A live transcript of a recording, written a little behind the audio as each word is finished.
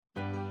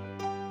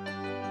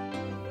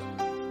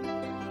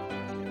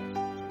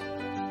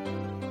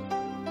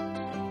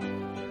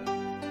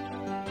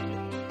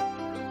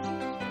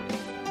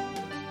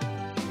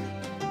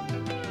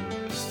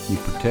You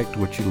protect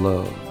what you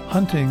love.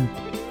 Hunting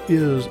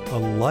is a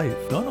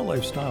life, not a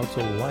lifestyle, it's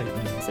a life.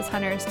 As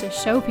hunters, to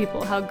show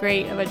people how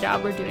great of a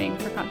job we're doing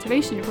for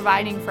conservation and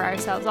providing for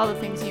ourselves, all the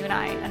things you and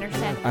I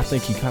understand. I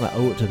think you kind of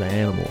owe it to the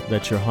animal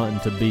that you're hunting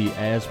to be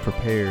as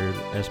prepared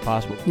as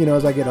possible. You know,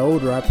 as I get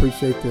older, I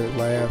appreciate the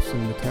laughs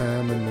and the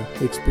time and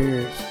the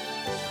experience.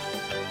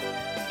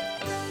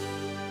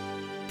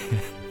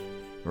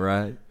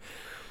 Right.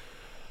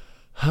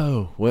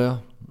 Oh,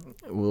 well,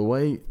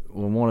 we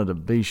wanted to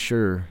be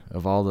sure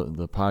of all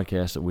the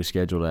podcasts that we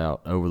scheduled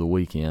out over the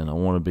weekend. I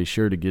want to be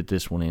sure to get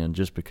this one in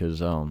just because,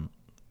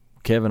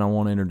 Kevin, I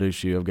want to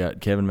introduce you. I've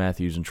got Kevin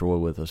Matthews and Troy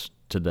with us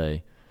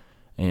today.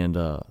 And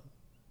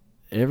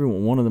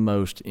everyone, one of the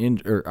most,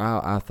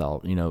 I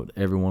thought, you know,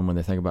 everyone, when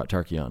they think about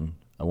turkey hunting,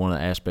 one of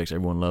the aspects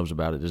everyone loves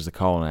about it is the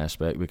calling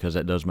aspect because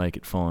that does make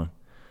it fun.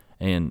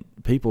 And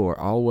people are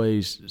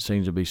always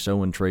seem to be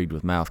so intrigued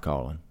with mouth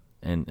calling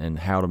and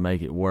how to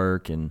make it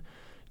work. And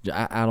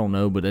I don't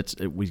know, but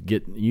we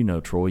get, you know,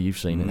 Troy, you've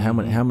seen it. How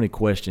many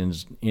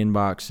questions,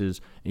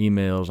 inboxes,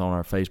 emails on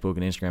our Facebook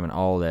and Instagram and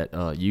all that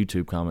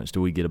YouTube comments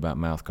do we get about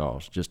mouth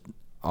calls just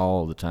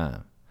all the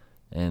time?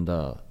 And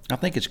I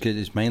think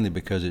it's mainly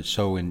because it's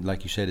so,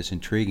 like you said, it's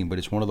intriguing, but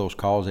it's one of those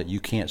calls that you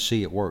can't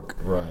see at work.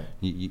 Right.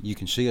 You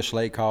can see a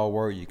slate call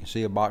work, you can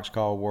see a box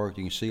call work,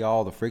 you can see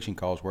all the friction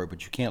calls work,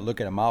 but you can't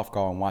look at a mouth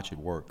call and watch it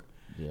work.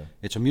 Yeah.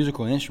 It's a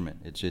musical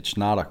instrument. It's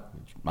not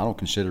I don't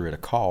consider it a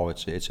call.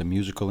 It's a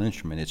musical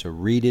instrument. It's a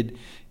reeded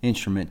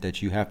instrument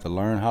that you have to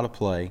learn how to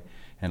play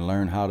and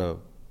learn how to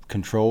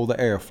control the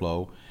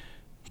airflow.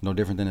 It's no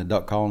different than a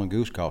duck call and a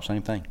goose call.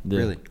 Same thing,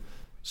 really.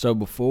 So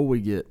before we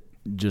get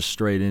just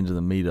straight into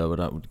the meat of it,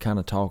 I would kind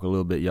of talk a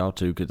little bit, y'all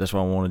too, because that's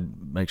why I wanted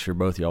to make sure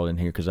both y'all in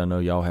here, because I know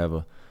y'all have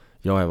a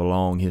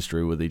long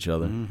history with each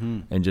other,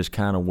 and just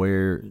kind of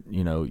where,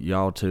 you know,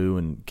 y'all two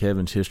and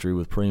Kevin's history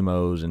with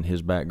Primos and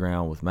his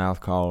background with mouth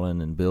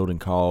calling and building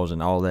calls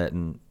and all that,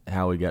 and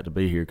how he got to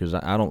be here. Because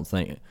I don't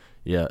think,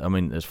 I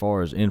mean, as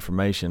far as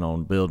information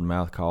on building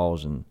mouth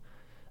calls and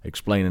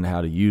explaining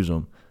how to use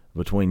them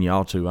between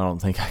y'all two, I don't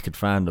think I could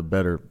find a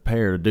better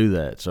pair to do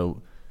that.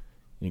 So,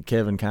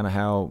 Kevin, kind of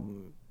how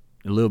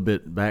a little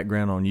bit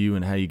background on you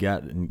and how you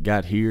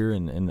got here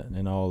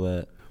and all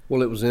that.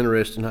 Well, it was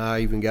interesting how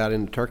I even got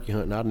into turkey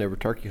hunting. I'd never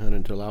turkey hunted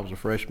until I was a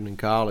freshman in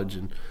college,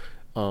 and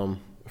a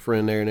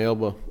friend there in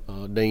Elba,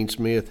 Dean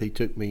Smith, he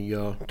took me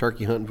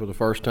turkey hunting for the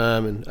first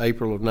time in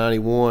April of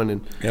 '91.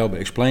 And Elba,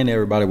 explain to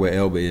everybody where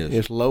Elba is.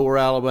 It's Lower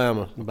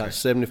Alabama, about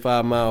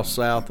 75 miles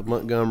south of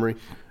Montgomery,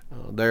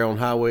 there on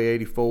Highway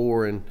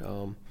 84,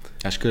 and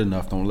that's good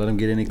enough. Don't let them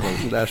get any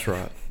closer. That's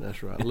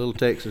right. Little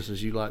Texas,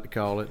 as you like to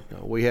call it.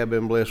 We have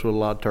been blessed with a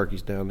lot of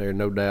turkeys down there,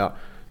 no doubt.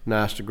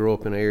 Nice to grow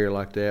up in an area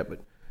like that,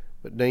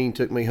 But Dean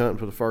took me hunting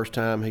for the first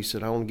time. He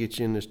said, I want to get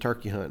you in this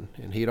turkey hunting.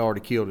 And he'd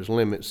already killed his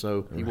limit,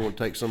 so he wanted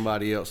to take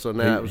somebody else. So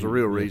now it was a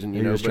real reason,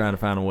 He was trying to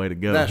find a way to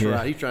go. That's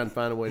right. He's trying to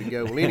find a way to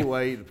go. Well,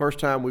 anyway, the first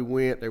time we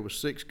went, there was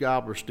 6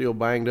 gobblers still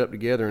banged up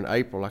together in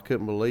April. I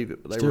couldn't believe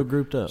it. But they were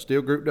grouped up.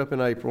 Still grouped up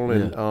in April.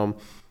 And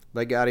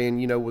they got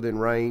in, within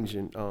range.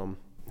 And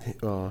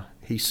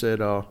he said,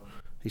 let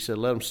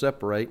them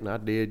separate. And I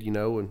did,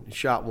 and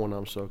shot one of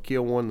them. So I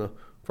killed one the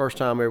first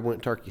time I ever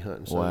went turkey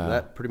hunting. So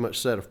that pretty much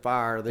set a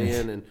fire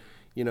then. And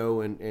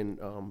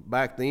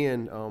back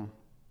then,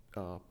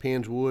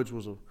 Penns Woods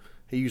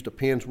he used a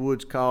Penns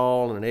Woods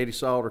call and an Eddie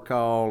Salter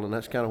call, and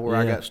that's kind of where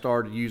I got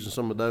started using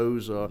some of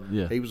those.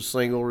 He was a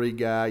single reed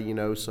guy,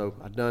 so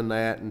I done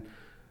that. And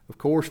of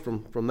course,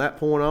 from that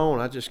point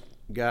on, I just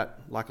got,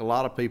 like a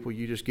lot of people,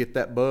 you just get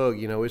that bug,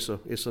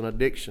 it's an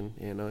addiction,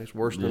 it's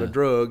worse than a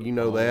drug,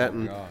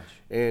 that.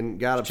 And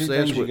got obsessed with.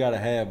 2 things you got to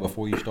have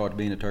before you start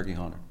being a turkey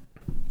hunter.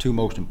 2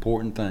 most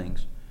important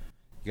things.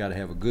 You got to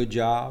have a good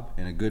job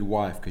and a good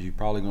wife, because you're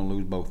probably going to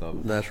lose both of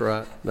them.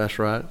 That's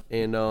right.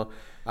 And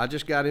I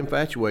just got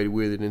infatuated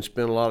with it and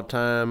spent a lot of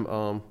time,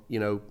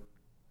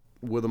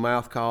 with a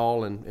mouth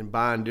call and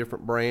buying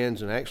different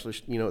brands. And actually,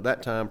 at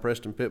that time,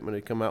 Preston Pittman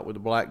had come out with the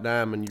Black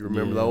Diamond. You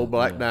remember the old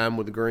Black Diamond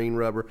with the green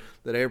rubber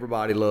that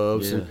everybody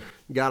loves. And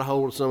got a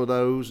hold of some of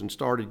those and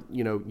started,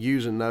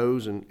 using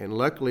those. And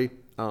luckily,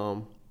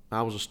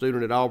 I was a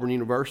student at Auburn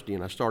University,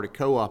 and I started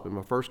co-oping.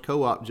 My first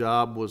co-op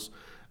job was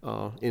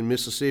in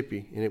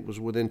Mississippi, and it was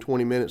within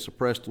 20 minutes of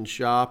Preston's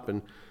shop.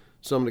 And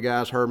some of the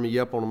guys heard me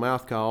yelp on a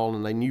mouth call,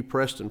 and they knew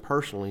Preston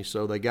personally,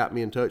 so they got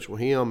me in touch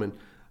with him. And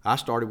I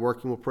started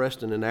working with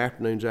Preston in the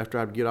afternoons after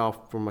I'd get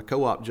off from my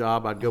co-op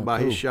job. I'd go by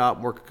his shop,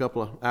 work a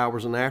couple of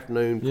hours in the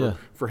afternoon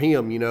for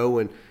him,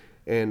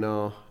 and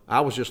I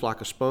was just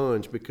like a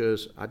sponge,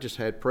 because I just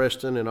had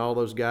Preston and all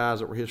those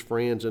guys that were his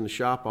friends in the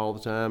shop all the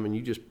time, and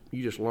you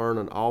just learn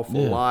an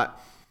awful lot.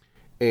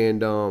 And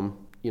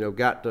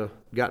got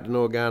to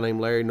know a guy named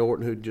Larry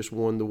Norton, who just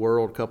won the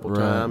world a couple of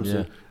times,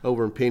 and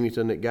over in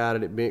Pennington, that got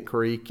it at Bent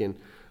Creek. And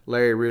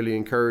Larry really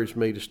encouraged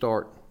me to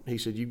start. He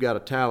said, "You've got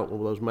a talent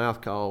with those mouth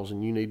calls,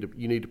 and you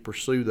need to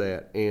pursue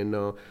that." And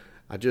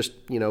I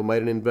just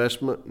made an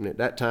investment. And at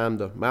that time,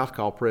 the mouth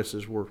call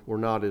presses were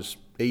not as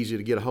easy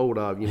to get a hold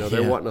of.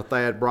 There wasn't a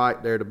Thad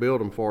Bright there to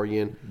build them for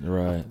you. And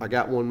Right. I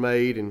got one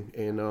made,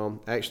 and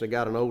actually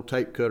got an old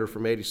tape cutter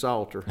from Eddie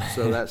Salter.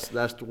 So that's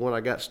the one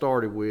I got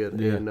started with,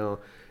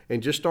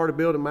 and just started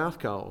building mouth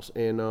calls.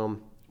 And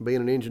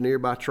being an engineer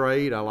by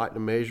trade, I like to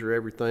measure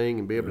everything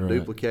and be able to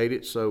duplicate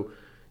it. So,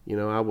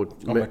 I would.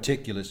 A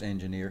meticulous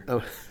engineer.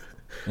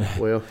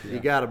 Well, you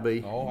got to be.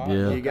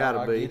 You got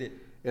to be. Get it.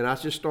 And I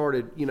just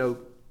started,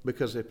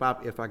 because if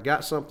I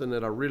got something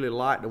that I really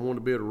liked, I wanted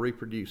to be able to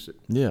reproduce it.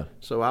 Yeah.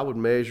 So I would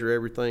measure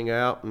everything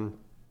out, and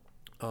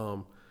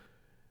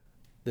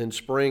then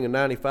spring of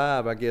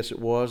 '95, I guess it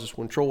was, is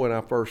when Troy and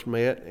I first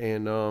met.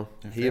 And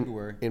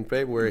in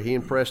February, he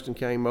and Preston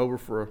came over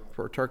for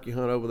a turkey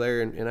hunt over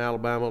there in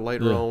Alabama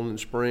later on in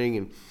spring,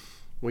 and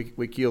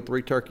we killed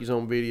 3 turkeys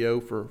on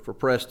video for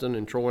Preston,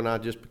 and Troy and I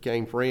just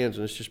became friends,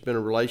 and it's just been a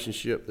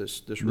relationship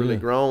that's really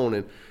grown.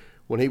 And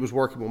when he was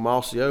working with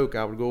Mossy Oak,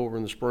 I would go over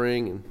in the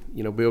spring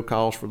and build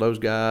calls for those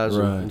guys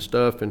and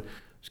stuff. And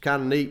it's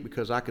kind of neat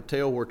because I could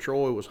tell where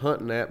Troy was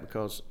hunting at,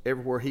 because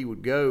everywhere he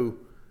would go,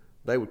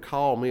 they would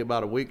call me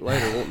about a week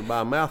later wanting to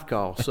buy a mouth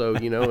call. So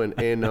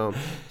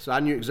so I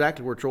knew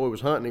exactly where Troy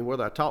was hunting,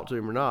 whether I talked to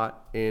him or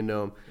not.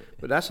 And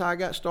but that's how I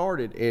got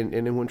started. And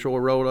then when Troy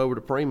rolled over to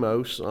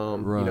Primos,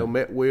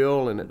 met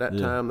Will, and at that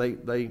time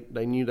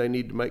they knew they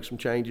needed to make some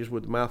changes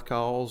with the mouth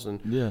calls,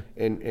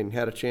 and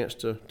had a chance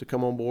to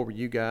come on board with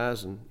you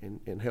guys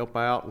and help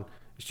out. And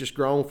it's just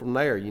grown from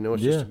there.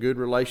 It's just a good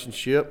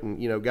relationship,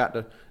 and got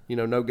to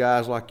know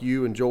guys like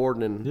you and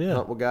Jordan and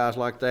hunt with guys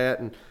like that.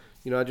 And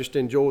I just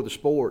enjoy the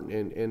sport,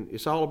 and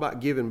it's all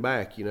about giving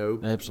back,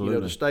 Absolutely.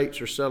 The states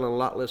are selling a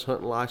lot less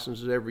hunting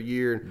licenses every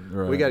year,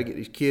 and we got to get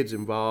these kids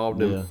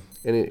involved,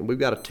 and we've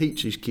got to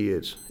teach these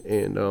kids.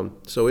 And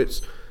so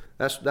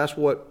that's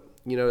what,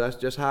 that's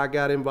just how I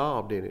got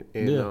involved in it.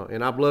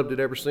 And I've loved it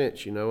ever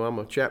since. I'm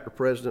a chapter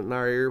president in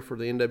our area for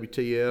the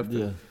NWTF.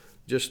 And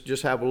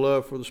just have a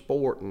love for the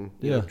sport, and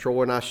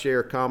Troy and I share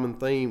a common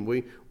theme.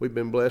 We've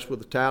been blessed with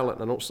the talent.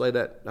 And I say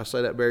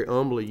that very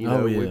humbly.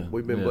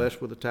 We've been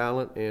blessed with the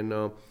talent,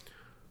 and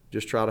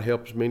just try to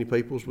help as many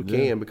people as we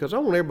can, because I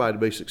want everybody to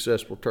be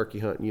successful turkey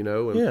hunting.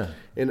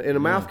 And a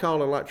mouth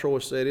calling, like Troy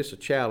said, it's a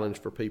challenge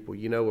for people.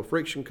 A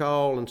friction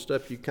call and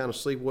stuff, you kind of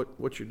see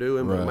what you're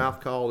doing, but a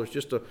mouth call, there's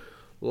just a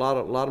lot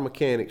of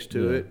mechanics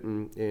to it,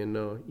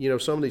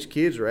 and some of these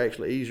kids are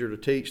actually easier to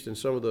teach than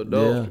some of the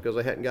adults because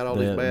they hadn't got all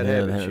these bad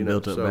habits.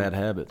 Built up bad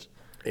habits.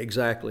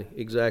 Exactly.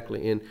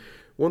 And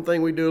one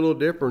thing we do a little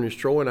different is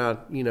Troy and I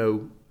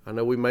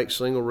know we make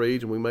single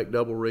reads and we make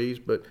double reads,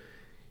 but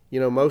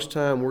most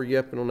time we're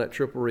yepping on that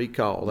triple read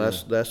call.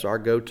 That's our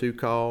go-to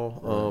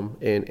call.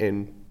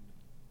 And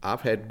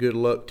I've had good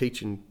luck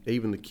teaching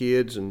even the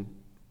kids and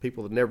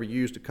people that never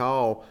used a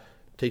call,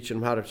 teaching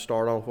them how to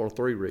start off on a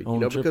 3-read,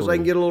 because they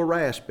can get a little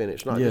rasp in it.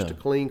 It's not just a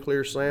clean,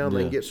 clear sound.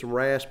 They can get some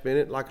rasp in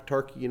it like a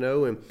turkey,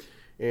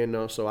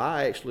 and so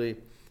I actually,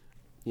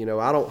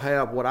 I don't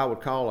have what I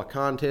would call a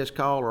contest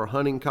call or a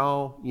hunting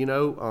call,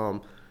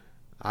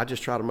 I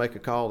just try to make a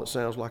call that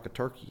sounds like a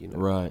turkey,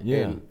 Right,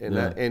 yeah.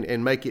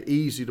 And make it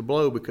easy to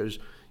blow, because,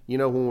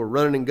 when we're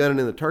running and gunning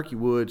in the turkey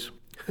woods,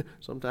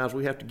 sometimes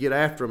we have to get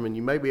after them, and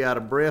you may be out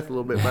of breath a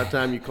little bit by the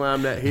time you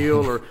climb that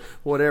hill or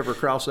whatever,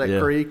 across that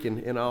creek,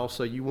 and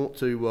also you want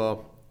to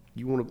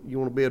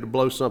be able to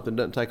blow something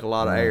that doesn't take a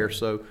lot of air.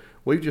 So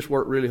we've just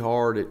worked really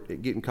hard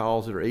at getting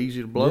calls that are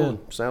easy to blow and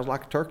sounds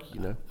like a turkey.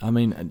 I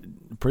mean,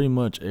 pretty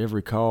much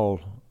every call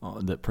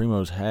that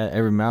Primos had,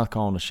 every mouth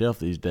call on the shelf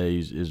these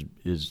days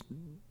is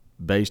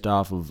based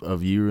off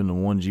of you and the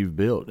ones you've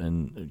built.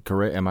 And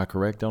correct? Am I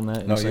correct on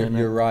that? No,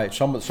 you're right.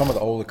 Some of the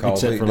older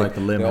calls, except for like the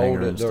limb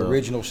hanger and the stuff.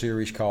 original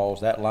series calls,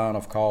 that line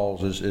of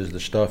calls is the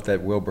stuff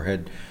that Wilbur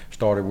had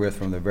started with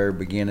from the very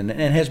beginning,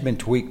 and has been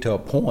tweaked to a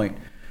point.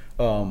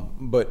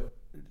 But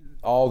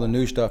all the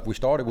new stuff, we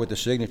started with the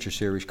signature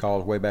series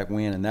calls way back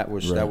when, and that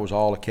was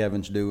all of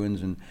Kevin's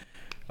doings, and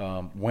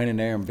went in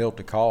there and built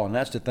the call. And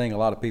that's the thing, a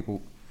lot of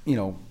people,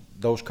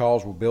 those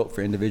calls were built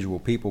for individual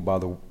people by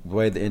the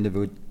way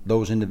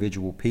those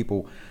individual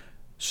people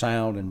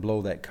sound and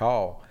blow that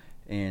call.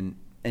 And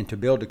to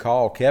build the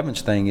call,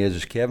 Kevin's thing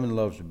is Kevin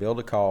loves to build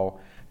a call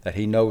that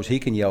he knows he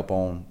can yelp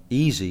on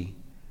easy,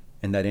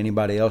 and that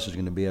anybody else is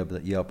going to be able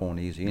to yelp on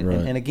easy.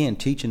 And again,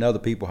 teaching other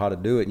people how to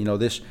do it.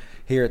 This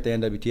here at the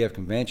NWTF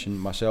convention,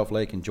 myself,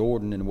 Lake, and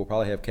Jordan, and we'll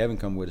probably have Kevin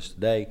come with us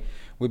today,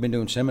 we've been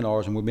doing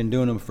seminars, and we've been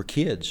doing them for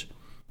kids.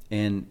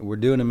 And we're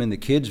doing them in the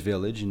kids'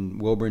 village,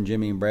 and Wilbur and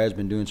Jimmy and Brad's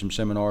been doing some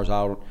seminars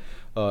out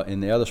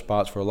in the other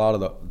spots for a lot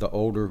of the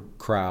older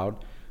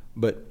crowd.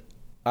 But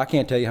I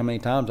can't tell you how many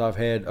times I've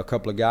had a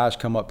couple of guys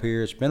come up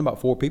here. It's been about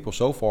 4 people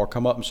so far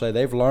come up and say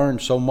they've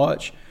learned so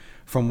much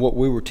from what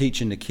we were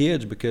teaching the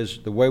kids,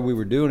 because the way we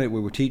were doing it, we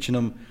were teaching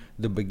them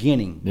the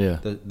beginning,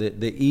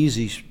 the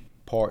easy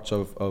parts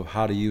of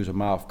how to use a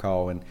mouth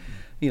call. And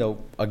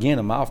again,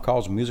 a mouth call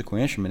is a musical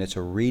instrument. It's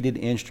a reeded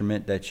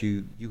instrument that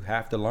you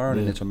have to learn,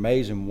 and it's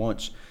amazing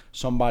once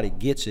somebody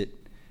gets it,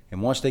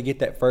 and once they get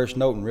that first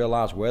note and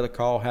realize where the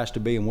call has to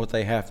be and what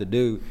they have to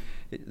do,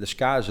 the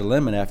sky's the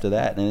limit after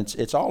that, and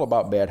it's all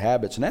about bad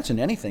habits, and that's in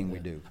anything we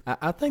do.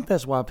 I think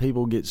that's why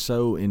people get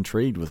so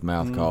intrigued with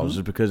mouth calls,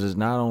 is because it's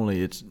not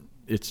only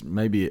it's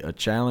maybe a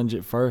challenge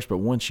at first, but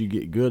once you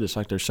get good, it's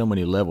like there's so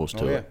many levels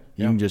to it.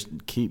 You can just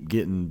keep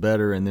getting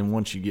better, and then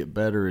once you get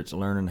better, it's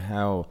learning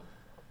how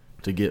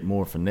to get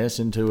more finesse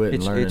into it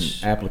and learning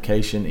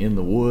application in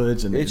the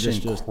woods. And it's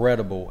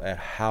incredible at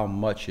how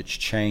much it's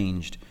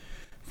changed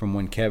from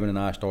when Kevin and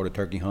I started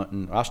turkey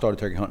hunting. I started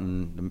turkey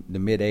hunting in the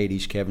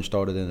mid-'80s. Kevin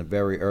started in the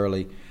very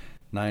early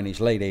 '90s,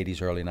 late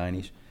 '80s, early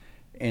 '90s.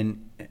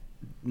 And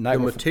the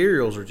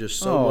materials are just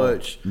so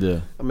much.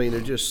 Yeah. I mean,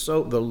 they're just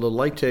so the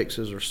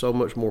latexes are so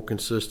much more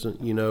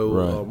consistent.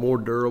 More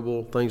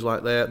durable, things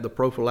like that. The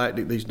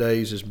prophylactic these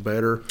days is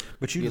better.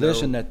 But you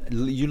listen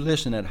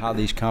at how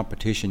these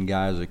competition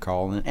guys are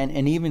calling,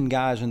 and even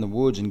guys in the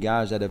woods and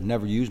guys that have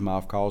never used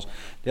mouth calls.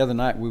 The other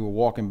night we were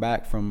walking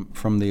back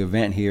from the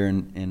event here,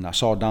 and I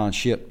saw Don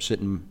Ship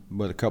sitting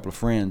with a couple of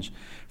friends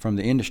from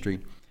the industry.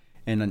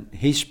 And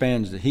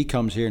he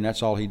comes here, and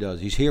that's all he does.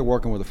 He's here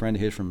working with a friend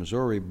of his from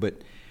Missouri,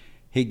 but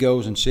he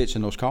goes and sits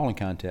in those calling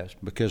contests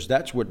because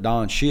that's what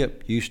Don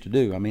Ship used to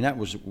do. I mean, that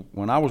was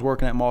when I was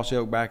working at Moss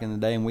Elk back in the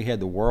day, and we had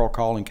the World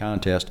Calling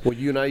Contest. Well,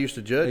 you and I used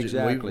to judge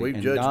exactly. it.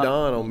 We've judged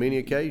Don on many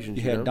occasions.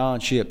 You had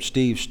Don Ship,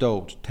 Steve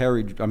Stoltz,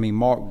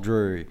 Mark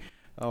Drury,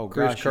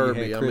 Chris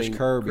Kirby,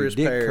 Chris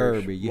Dick Parrish,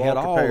 Kirby. You had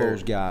all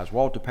those guys,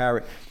 Walter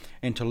Parrott.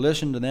 And to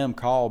listen to them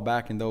call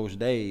back in those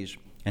days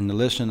and to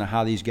listen to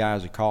how these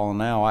guys are calling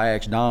now, I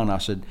asked Don, I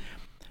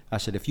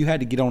said, if you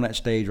had to get on that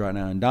stage right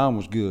now, and Don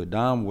was good.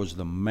 Don was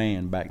the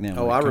man back then.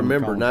 Oh, I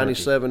remember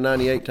 97,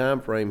 98 time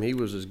frame. He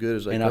was as good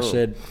as they come.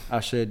 And I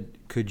said,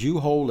 could you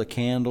hold a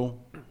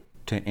candle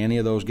to any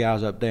of those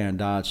guys up there? And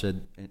Don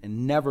said,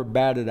 and never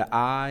batted an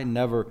eye,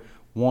 never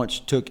once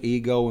took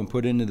ego and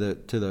put into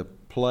the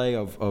play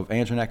of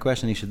answering that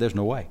question. He said, there's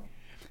no way.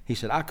 He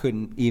said, I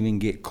couldn't even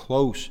get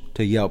close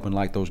to yelping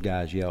like those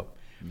guys yelp.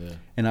 Yeah.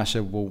 And I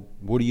said, well,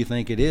 what do you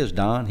think it is,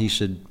 Don? He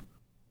said,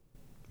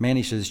 man,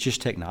 he says, it's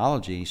just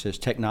technology. He says,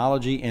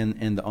 technology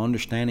and the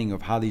understanding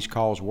of how these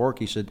calls work.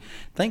 He said,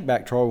 think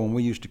back, Troy, when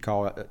we used to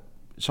call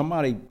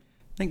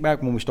think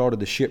back when we started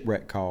the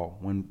shipwreck call,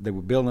 when they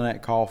were building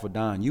that call for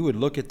Don. You would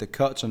look at the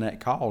cuts on that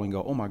call and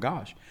go, oh, my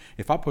gosh,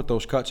 if I put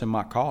those cuts in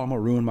my call, I'm going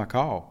to ruin my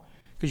call.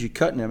 Because you're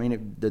cutting, I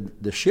mean,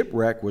 the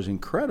shipwreck was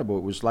incredible.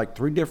 It was like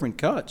 3 different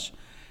cuts.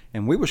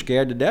 And we were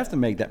scared to death to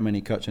make that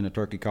many cuts in a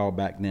turkey call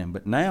back then.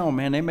 But now,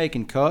 man, they're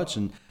making cuts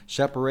and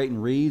separating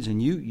reeds,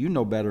 and you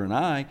know better than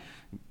I,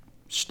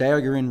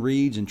 staggering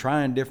reeds and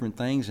trying different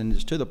things. And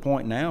it's to the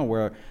point now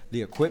where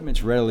the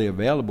equipment's readily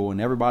available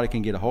and everybody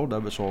can get a hold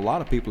of it. So a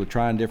lot of people are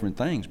trying different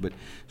things. But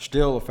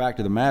still, the fact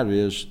of the matter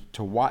is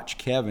to watch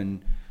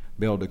Kevin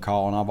build a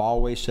call, and I've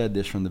always said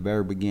this from the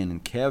very beginning,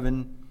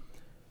 Kevin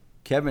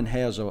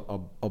has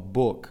a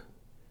book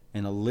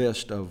and a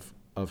list of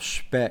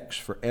specs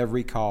for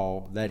every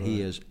call that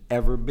he has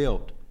ever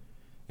built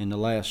in the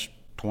last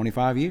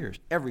 25 years.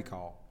 Every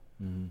call.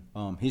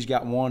 Mm-hmm. He's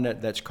got one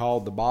that's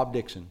called the Bob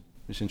Dixon.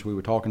 Since we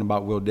were talking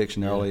about Will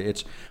Dixon earlier,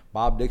 it's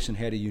Bob Dixon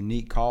had a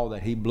unique call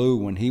that he blew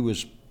when he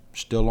was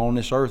still on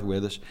this earth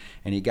with us,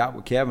 and he got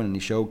with Kevin and he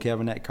showed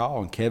Kevin that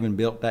call, and Kevin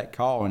built that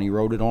call and he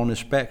wrote it on his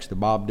specs, the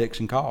Bob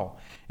Dixon call,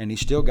 and he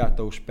still got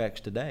those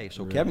specs today.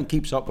 So really? Kevin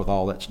keeps up with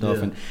all that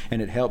stuff,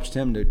 and it helps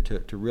him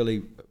to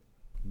really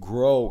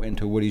grow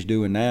into what he's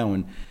doing now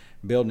and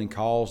building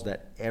calls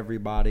that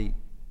everybody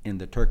in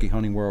the turkey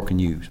hunting world can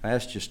use.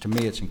 That's just, to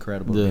me, it's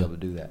incredible to be able to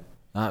do that.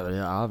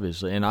 Yeah,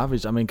 obviously. And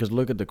obviously, I mean, because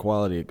look at the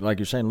quality, like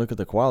you're saying, look at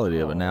the quality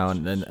of it now.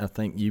 And I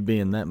think you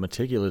being that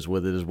meticulous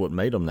with it is what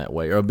made them that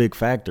way, or a big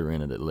factor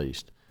in it at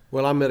least.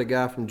 Well, I met a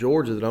guy from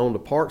Georgia that owned a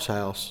parts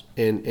house,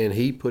 and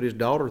he put his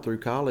daughter through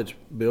college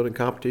building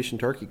competition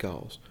turkey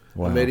calls.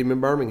 Wow. I met him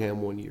in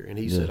Birmingham one year, and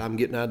he said, I'm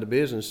getting out of the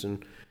business.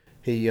 And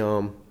he,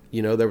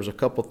 there was a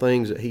couple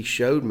things that he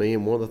showed me,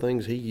 and one of the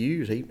things he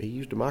used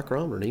a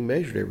micrometer, and he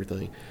measured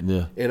everything.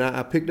 Yeah. And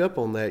I picked up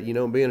on that,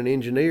 being an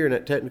engineer in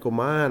that technical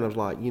mind, I was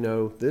like,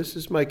 this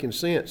is making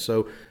sense.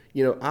 So,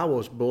 I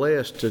was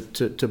blessed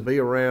to be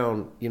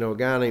around, a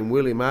guy named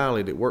Willie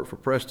Miley that worked for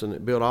Preston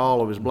that built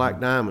all of his black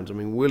diamonds. I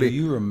mean, Willie. Do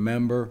you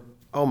remember?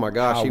 Oh my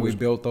gosh, how we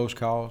built those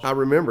calls? I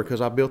remember because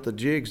I built the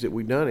jigs that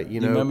we done it.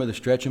 You remember the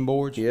stretching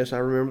boards? Yes, I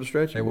remember the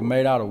stretching. They were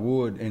made out of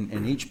wood,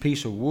 and each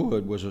piece of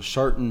wood was a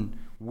certain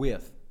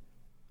width.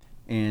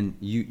 And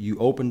you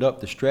opened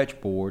up the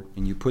stretch board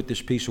and you put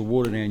this piece of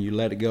wood in there and you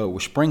let it go. It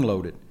was spring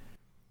loaded.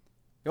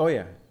 Oh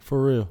yeah,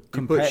 for real.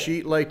 You put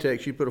sheet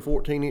latex. You put a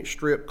 14-inch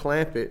strip,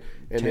 clamp it,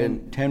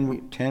 and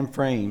 10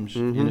 frames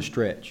in a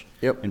stretch.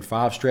 Yep. And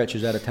 5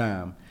 stretches at a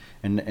time.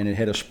 And it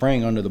had a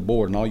spring under the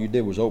board, and all you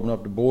did was open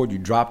up the board. You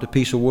dropped a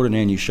piece of wood in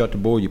there, and you shut the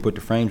board. You put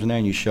the frames in there,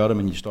 and you shut them,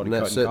 and you started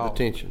cutting calls. And that set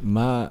the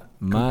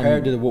tension.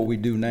 Compared to what we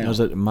do now.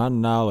 My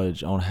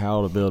knowledge on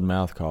how to build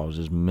mouth calls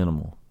is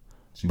minimal.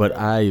 But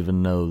I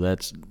even know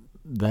that's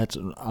that's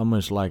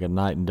almost like a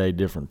night and day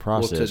different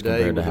process Well, today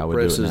compared to with how the we do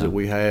it presses now. that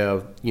we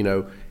have,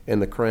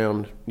 and the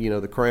crown,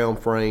 the crown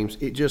frames,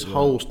 it just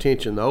holds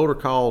tension. The older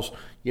calls,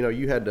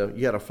 you had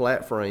a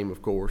flat frame,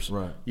 of course.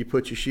 Right. You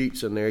put your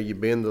sheets in there, you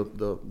bend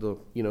the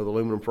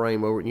aluminum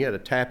frame over it, and you had to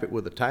tap it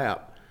with a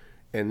tap,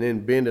 and then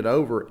bend it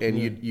over, and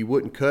you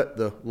wouldn't cut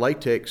the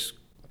latex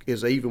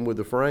is even with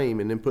the frame,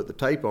 and then put the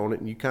tape on it,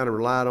 and you kind of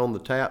relied on the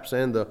taps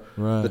and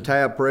the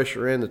tab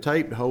pressure and the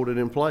tape to hold it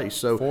in place.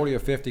 So 40 or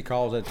 50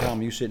 calls at a time,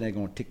 you sitting there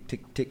going tick,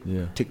 tick, tick,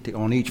 Yeah. tick, tick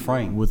on each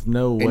frame. With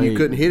no way. and you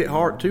couldn't hit it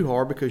too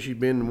hard because you'd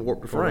bend and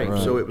warp the frame.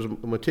 So it was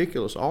a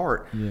meticulous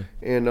art. Yeah.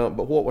 And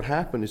but what would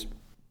happen is,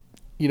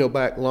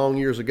 back long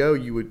years ago,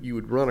 you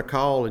would run a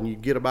call and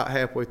you'd get about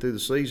halfway through the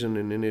season,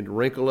 and then it'd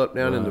wrinkle up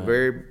down in the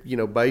very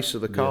base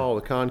of the call,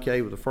 the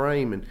concave of the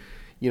frame, and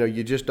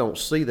you just don't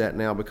see that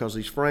now because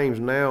these frames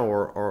now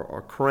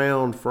are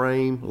crown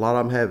frame. A lot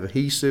of them have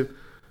adhesive.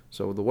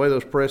 So the way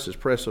those presses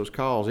press those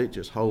calls, it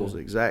just holds the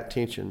exact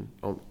tension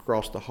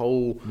across the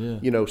whole,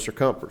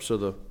 circumference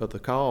of the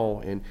call,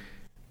 and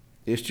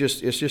it's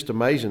just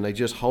amazing. They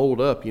just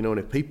hold up, and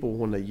if people,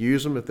 when they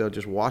use them, if they'll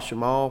just wash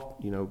them off,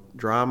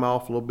 dry them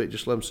off a little bit,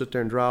 just let them sit there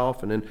and dry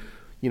off, and then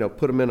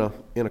put them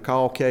in a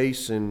call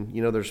case, and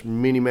there's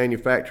many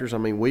manufacturers. I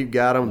mean, we've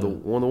got them.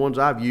 One of the ones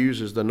I've used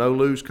is the No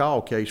Lose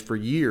call case for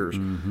years.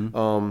 With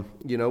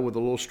a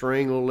little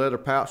string, a little leather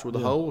pouch with the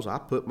holes. I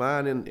put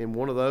mine in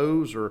one of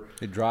those, or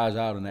It dries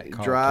out in that it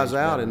call dries case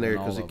out better in there than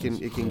all because of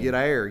it can us. get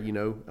air,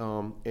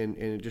 and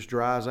it just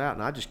dries out,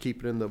 and I just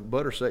keep it in the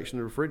butter section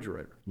of the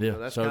refrigerator. Yeah,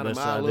 That's so kind of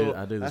that's- my I do- little.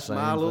 I do the that's same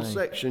my little thing.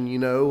 section,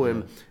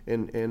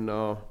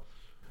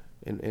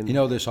 and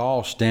This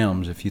all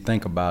stems, if you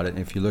think about it,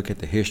 if you look at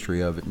the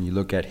history of it and you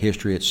look at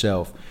history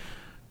itself,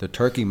 the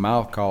turkey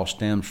mouth call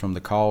stems from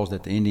the calls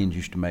that the Indians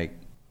used to make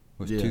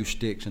with Yeah. 2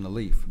 sticks and a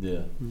leaf.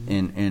 Yeah.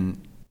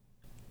 And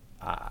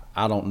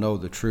I don't know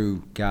the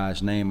true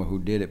guy's name or who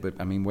did it, but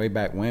I mean, way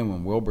back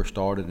when Wilbur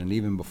started, and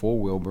even before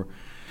Wilbur,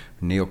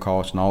 Neil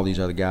Cost and all these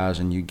other guys,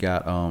 and you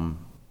got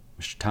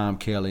Mr. Tom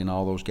Kelly and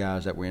all those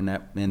guys that were in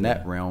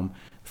that realm,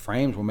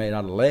 frames were made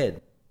out of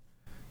lead.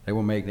 They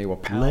were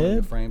pounding the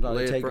Lead? frames out.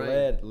 They Lead take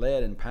frame.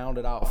 lead and pound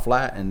it out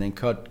flat, and then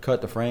cut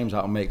the frames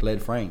out and make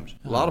lead frames.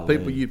 a lot of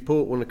people, you'd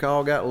pull it when the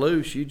call got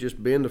loose. You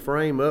just bend the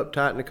frame up,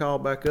 tighten the call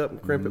back up,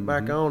 and crimp it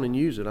back on and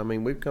use it. I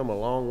mean, we've come a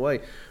long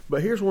way.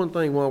 But here's one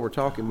thing while we're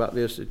talking about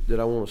this that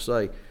I want to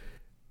say.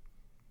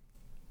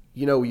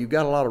 You've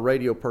got a lot of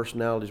radio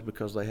personalities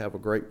because they have a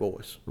great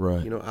voice.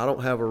 Right. I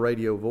don't have a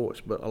radio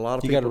voice, but a lot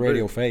of You people got a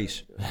radio do.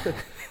 face.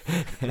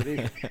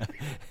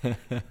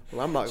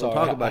 Well, I'm not going Sorry, to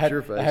talk I about had-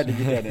 your face. I had to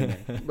get that in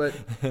there. But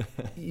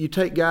you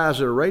take guys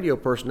that are radio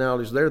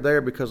personalities; they're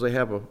there because they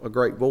have a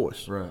great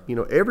voice. Right.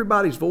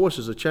 Everybody's voice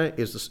is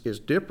is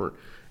different.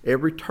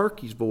 Every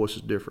turkey's voice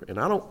is different, and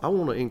I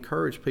want to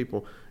encourage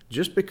people,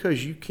 just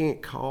because you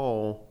can't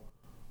call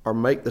or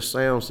make the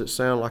sounds that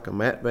sound like a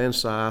Matt Van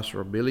Sice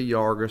or a Billy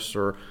Yargus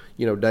or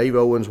Dave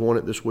Owens won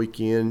it this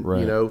weekend.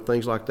 Right.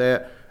 Things like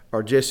that,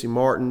 or Jesse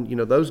Martin.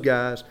 Those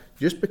guys.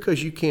 Just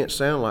because you can't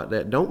sound like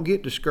that, don't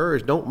get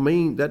discouraged.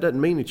 That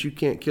doesn't mean that you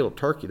can't kill a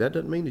turkey. That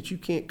doesn't mean that you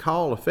can't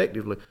call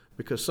effectively.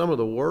 Because some of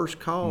the worst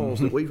calls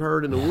that we've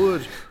heard in the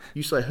woods,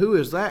 you say, "Who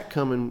is that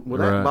coming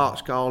with that Right.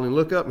 box call?" And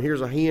look up, and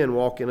here's a hen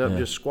walking up,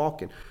 just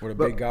squawking With a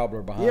big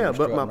gobbler behind Yeah, her, but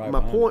strutting right my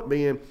behind point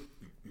being,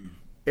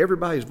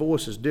 everybody's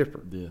voice is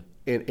different. Yeah.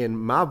 And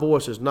my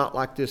voice is not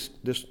like this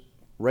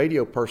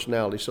radio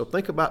personality. So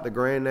think about the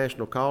Grand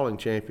National Calling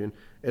Champion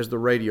as the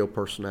radio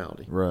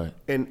personality. Right.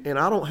 And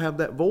I don't have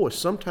that voice.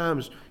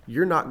 Sometimes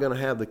you're not going to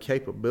have the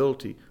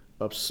capability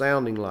of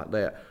sounding like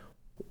that.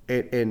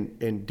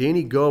 And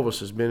Denny Gulvis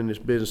has been in this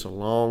business a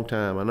long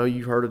time. I know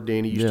you've heard of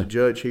Denny. He used Yeah. to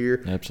judge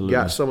here. Absolutely.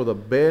 Got some of the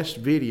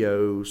best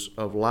videos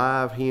of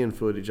live hen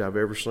footage I've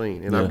ever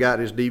seen. And Yeah. I've got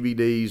his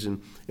DVDs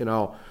and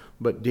all.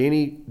 But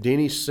Denny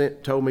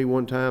told me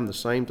one time the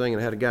same thing,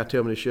 and I had a guy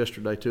tell me this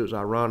yesterday too. It was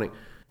ironic.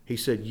 He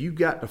said, "You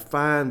got to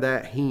find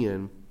that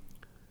hen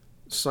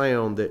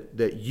sound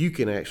that you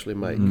can actually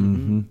make."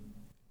 Mm-hmm.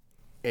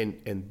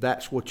 And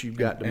that's what you've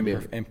got to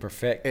mimic. and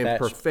perfect And that,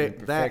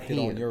 perfect that it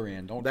on hen. your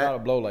end. Don't That- try to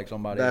blow like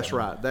somebody else. That's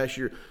right. That's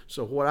your.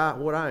 So what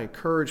I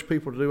encourage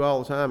people to do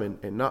all the time,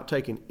 and not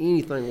taking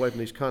anything away from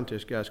these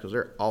contest guys, because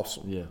they're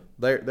awesome. Yeah.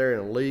 They're in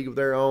a league of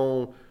their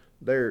own.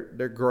 They're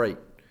great,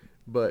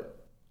 but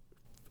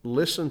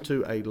listen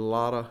to a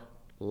lot of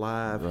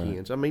live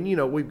hens. I mean,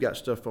 we've got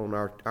stuff on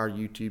our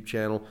YouTube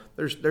channel.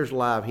 There's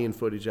live hen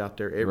footage out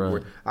there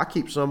everywhere. Right. I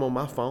keep some on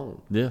my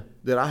phone. Yeah.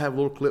 That I have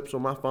little clips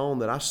on my phone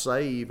that I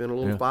save in a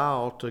little Yeah.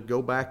 file to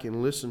go back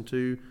and listen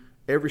to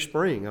every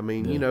spring. I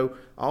mean,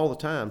 all the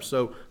time.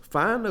 So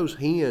find those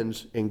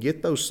hens and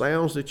get those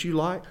sounds that you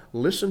like.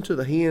 Listen to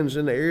the hens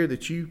in the area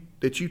that you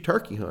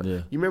turkey hunt.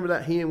 Yeah. You remember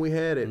that hen we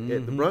had at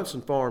the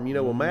Brunson farm?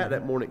 Well, Matt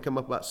that morning come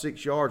up about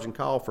 6 yards and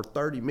called for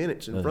 30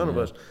 minutes in front of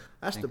us.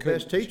 That's the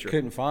best teacher.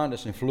 Couldn't find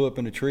us and flew up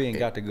in the tree and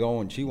got to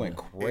go, and she went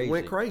crazy. It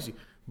went crazy.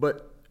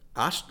 But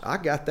I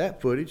got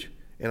that footage,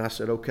 and I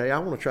said, okay, I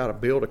want to try to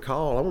build a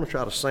call. I want to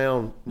try to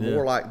sound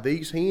more like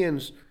these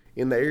hens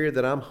in the area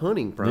that I'm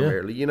hunting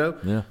primarily, you know.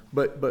 Yeah.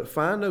 But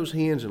find those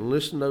hens and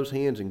listen to those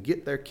hens and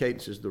get their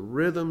cadences, the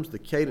rhythms, the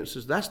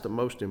cadences. That's the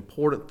most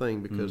important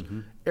thing, because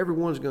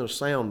everyone's going to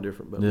sound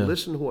different. But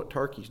listen to what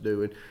turkeys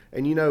do.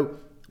 And you know,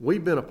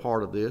 we've been a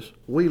part of this.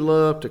 We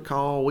love to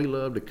call. We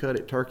love to cut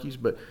at turkeys.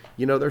 But,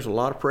 you know, there's a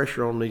lot of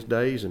pressure on these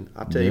days. And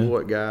I tell you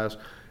what, guys,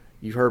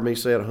 you've heard me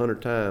say it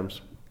 100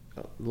 times.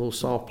 Little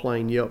soft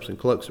plain yelps and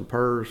clucks and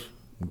purrs.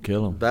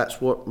 Kill them.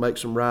 That's what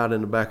makes them ride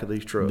in the back of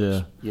these trucks.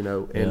 Yeah. You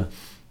know, and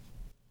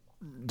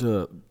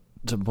to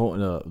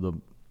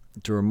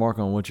remark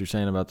on what you're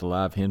saying about the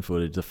live hen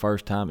footage, the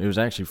first time it was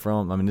actually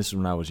this is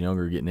when I was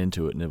younger getting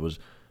into it, and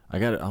I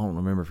don't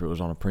remember if it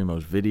was on a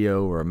Primos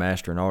video or a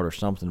Master and Art or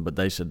something, but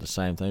they said the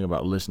same thing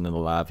about listening to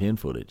live hen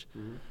footage.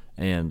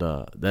 And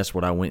that's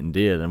what I went and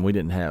did. And we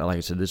didn't have, like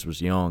I said, this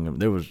was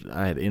young.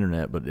 I had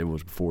internet, but it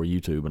was before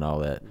YouTube and all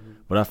that.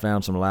 But I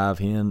found some live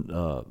hen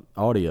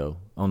audio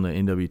on the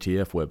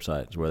NWTF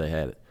website is where they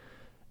had it.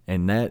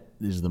 And that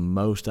is the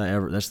most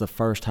that's the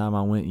first time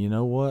I went, you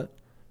know what?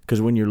 Because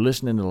when you're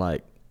listening to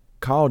like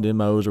call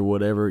demos or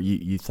whatever,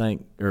 you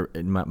think, or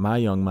in my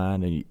young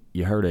mind, and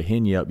you heard a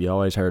hen yelp, you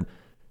always heard,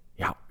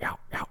 yow, yow,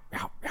 yow,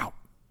 yow, yow.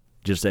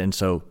 Just that. And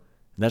so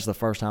that's the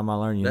first time I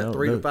learned, that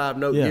 3 to 5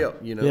 note yelp,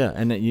 you know. Yeah,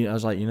 and then, I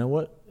was like, you know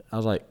what? I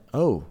was like,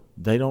 oh,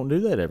 they don't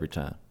do that every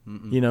time.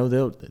 You know,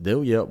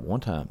 they'll yelp one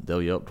time,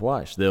 they'll yelp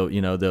twice. They'll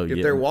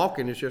if they're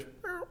walking, it's just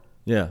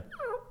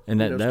and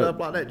that stuff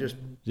like that. Just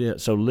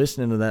so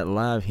listening to that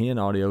live hen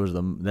audio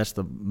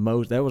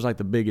that was like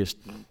the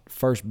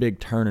first big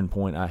turning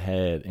point I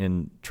had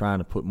in trying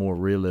to put more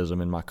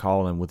realism in my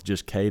calling with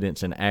just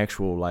cadence and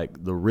actual,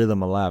 like, the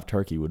rhythm a live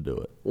turkey would do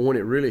it. Well, when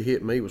it really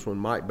hit me was when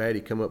Mike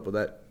Batty come up with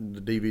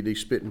the DVD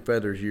Spitting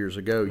Feathers years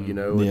ago, you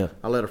know. Yeah.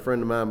 I let a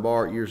friend of mine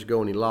borrow it years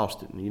ago, and he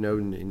lost it, and, you know,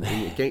 and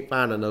you can't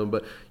find another one.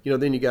 But, you know,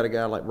 then you got a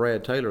guy like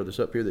Brad Taylor that's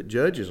up here that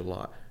judges a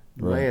lot.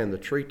 Right. Man, the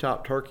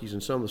treetop turkeys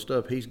and some of the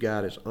stuff he's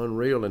got is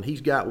unreal. And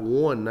he's got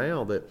one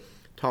now that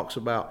talks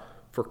about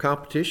for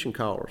competition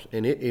callers.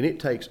 And it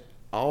takes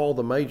all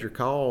the major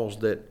calls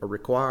that are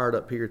required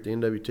up here at the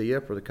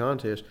NWTF for the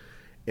contest.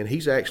 And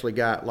he's actually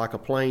got like a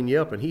plain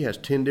yelp, and he has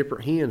 10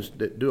 different hens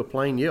that do a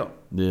plain yelp.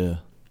 Yeah.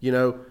 You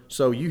know,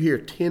 so you hear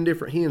 10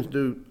 different hens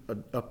do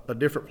a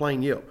different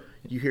plain yelp.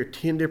 You hear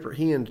 10 different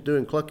hens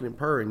doing clucking and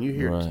purring. You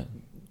hear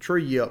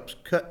tree yelps,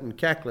 cutting,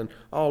 cackling,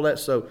 all that.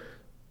 So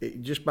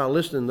just by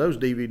listening to those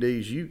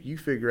DVDs, you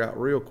figure out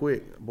real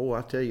quick. Boy,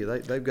 I tell you,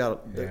 they've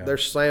got their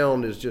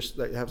sound is just,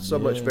 they have so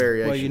much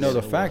variation. Well, you know,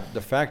 the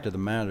fact of the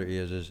matter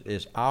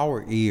is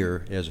our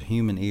ear, as a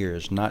human ear,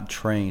 is not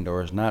trained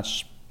or is not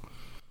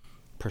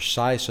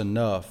precise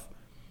enough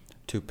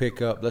to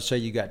pick up. Let's say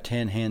you got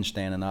 10 hens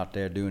standing out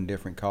there doing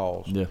different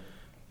calls. Yeah.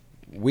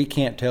 We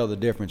can't tell the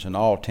difference in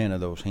all 10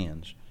 of those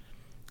hens,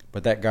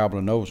 but that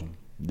gobbler knows them.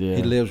 Yeah.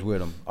 He lives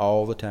with them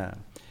all the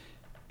time,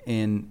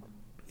 and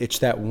it's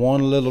that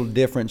one little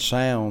different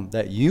sound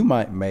that you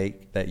might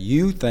make that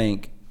you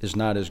think is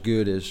not as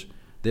good as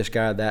this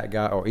guy, that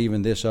guy, or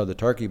even this other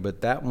turkey,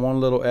 but that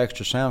one little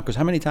extra sound. Because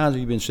how many times have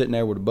you been sitting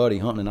there with a buddy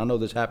hunting? And I know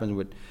this happens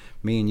with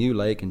me and you,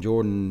 Lake, and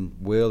Jordan, and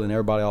Will, and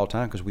everybody all the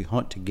time, because we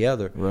hunt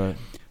together. Right.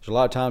 So a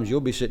lot of times you'll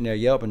be sitting there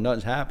yelping,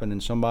 nothing's happened,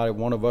 and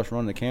one of us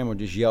running the camera,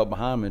 just yelp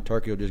behind me, and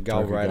turkey will just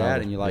gobble right at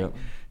it, and you're like,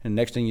 and the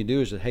next thing you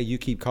do is that, hey, you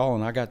keep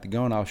calling, I got the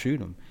gun, I'll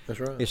shoot him. That's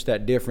right. It's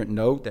that different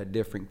note, that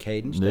different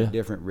cadence, that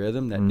different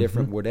rhythm, that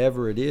different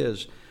whatever it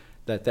is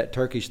that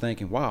turkey's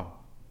thinking, wow,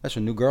 that's a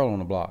new girl on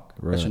the block.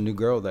 Right. That's a new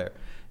girl there.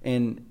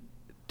 And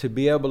to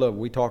be able to,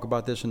 we talk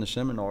about this in the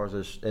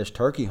seminars, as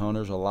turkey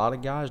hunters, a lot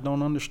of guys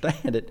don't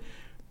understand it,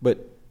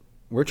 but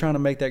we're trying to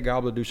make that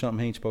gobbler do something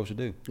he ain't supposed to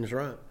do. That's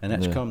right. And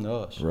that's come to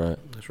us. Right.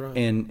 That's right.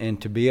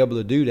 And to be able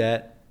to do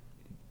that,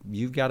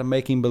 you've got to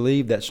make him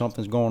believe that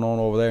something's going on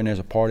over there and there's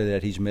a party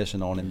that he's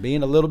missing on. And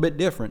being a little bit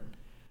different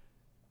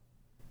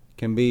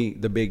can be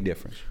the big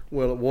difference.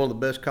 Well, one of the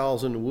best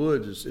calls in the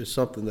woods is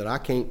something that I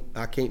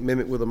can't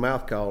mimic with a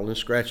mouth call, and it's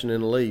scratching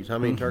in the leaves. How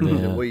many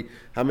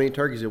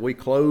turkeys have we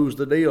closed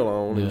the deal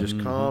on and just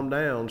calm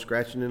down,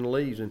 scratching in the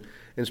leaves, and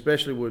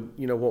especially with,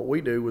 you know, what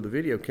we do with the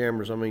video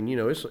cameras. I mean, you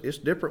know, it's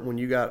different when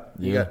you got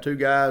two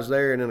guys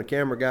there and then a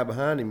camera guy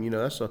behind him. You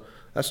know,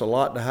 that's a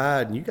lot to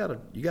hide, and you got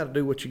to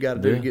do what you got to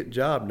do to get the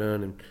job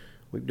done. And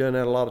we've done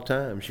that a lot of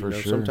times. You know,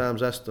 sure.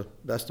 Sometimes that's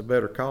the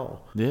better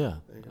call. Yeah,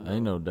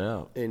 ain't no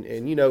doubt.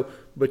 And you know,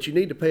 but you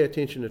need to pay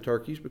attention to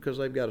turkeys because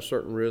they've got a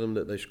certain rhythm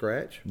that they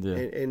scratch. Yeah.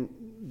 And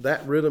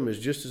that rhythm is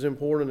just as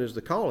important as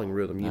the calling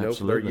rhythm. You know,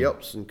 for their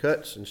yelps and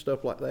cuts and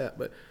stuff like that.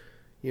 But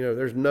you know,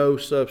 there's no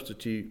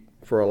substitute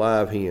for a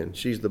live hen.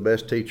 She's the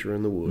best teacher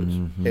in the woods.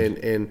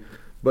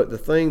 But the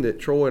thing that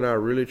Troy and I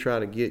really try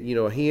to get, you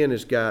know, a hen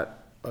has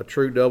got a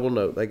true double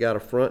note. They got a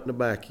front and a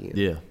back end.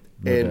 Yeah.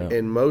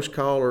 And most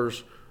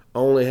callers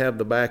only have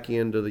the back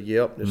end of the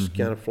yelp that's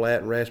kind of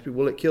flat and raspy.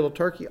 Will it kill a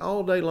turkey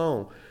all day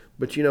long?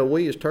 But, you know,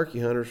 we as turkey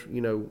hunters, you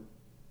know,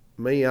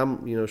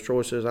 I'm, you know, as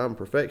Troy says, I'm a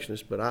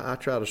perfectionist, but I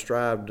try to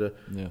strive to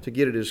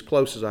get it as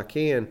close as I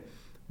can.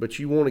 But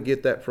you want to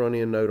get that front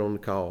end note on the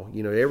call.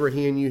 You know, every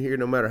hen you hear,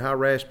 no matter how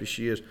raspy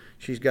she is,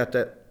 she's got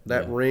that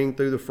ring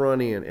through the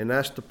front end, and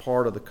that's the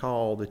part of the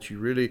call that you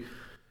really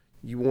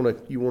you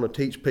want to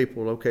teach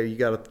people. Okay, you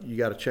got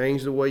to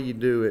change the way you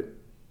do it,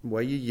 the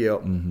way you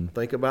yelp.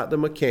 Think about the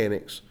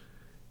mechanics,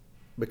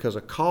 because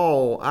a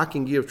call I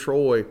can give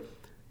Troy,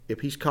 if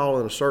he's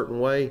calling a certain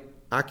way,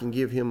 I can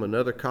give him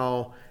another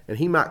call, and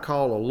he might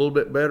call a little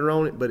bit better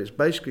on it, but it's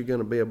basically going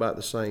to be about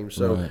the same.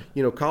 So,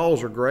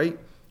 calls are great,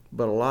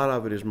 but a lot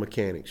of it is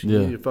mechanics. You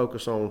need to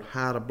focus on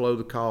how to blow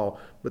the call,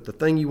 but the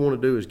thing you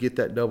want to do is get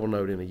that double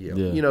note in a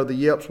yelp. The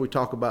yelps, we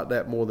talk about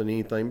that more than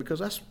anything because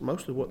that's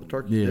mostly what the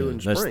turkeys do in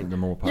the spring.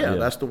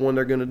 That's the one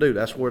they're going to do.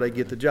 That's where they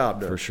get the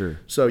job done. For sure.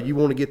 So you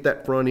want to get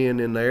that front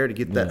end in there to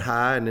get that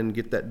high and then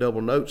get that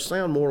double note.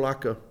 Sound more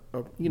like a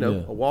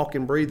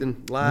walking,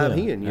 breathing live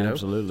hen,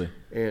 Absolutely.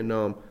 And,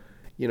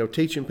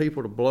 teaching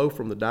people to blow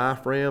from the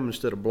diaphragm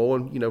instead of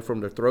blowing, from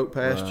their throat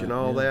passage and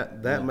all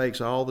that makes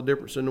all the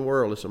difference in the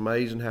world. It's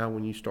amazing how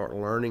when you start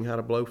learning how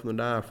to blow from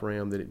the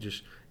diaphragm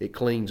that it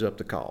cleans up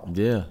the call.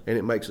 Yeah. And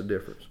it makes a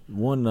difference.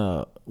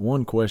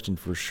 One question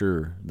for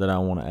sure that I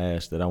want to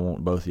ask that I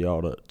want both of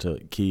y'all to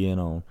key in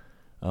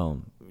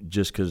on,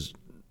 just because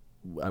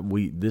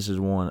this is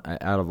one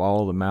out of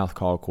all the mouth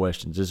call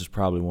questions, this is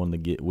probably one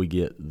that we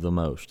get the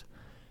most.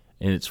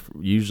 And it's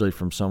usually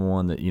from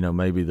someone that,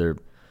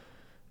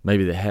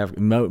 maybe they have,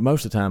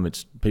 most of the time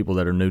it's people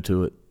that are new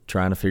to it,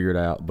 trying to figure it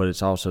out, but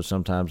it's also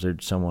sometimes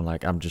there's someone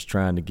like, I'm just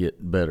trying to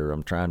get better.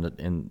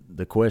 And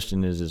the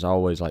question is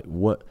always like,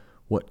 what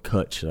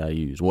cut should I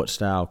use? What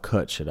style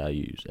cut should I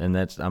use? And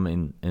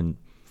and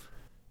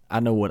I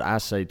know what I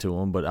say to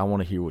them, but I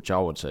want to hear what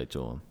y'all would say to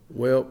them.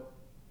 Well,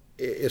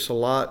 it's a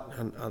lot.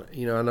 I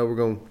know we're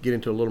going to get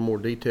into a little more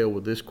detail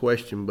with this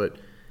question, but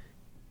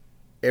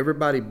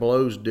everybody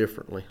blows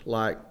differently.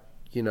 Like,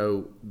 a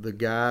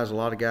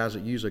lot of guys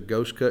that use a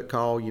ghost cut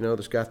call,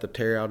 that's got the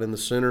tear out in the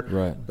center.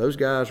 Right. Those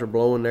guys are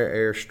blowing their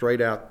air straight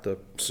out the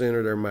center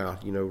of their mouth,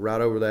 right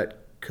over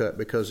that cut,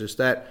 because it's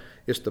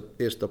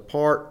the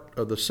part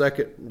of the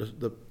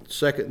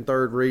second and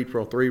third reed for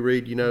a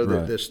 3-reed,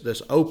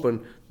 that's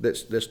open,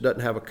 that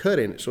doesn't have a cut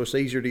in it. So it's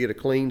easier to get a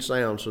clean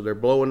sound. So they're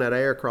blowing that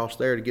air across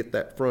there to get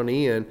that front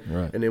end.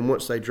 Right. And then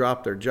once they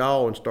drop their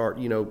jaw and start,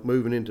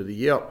 moving into the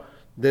yelp,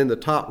 then the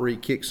top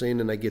reed kicks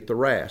in and they get the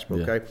rasp.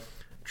 Okay.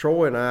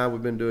 Troy and I,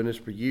 we've been doing this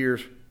for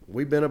years.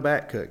 We've been a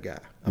back cut guy.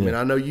 I mean,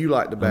 I know you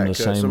like the back cuts.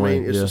 It's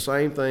the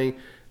same thing.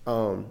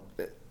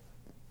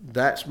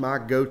 That's my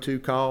go-to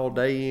call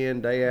day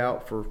in, day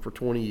out for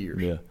 20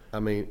 years. Yeah.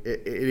 I mean,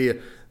 it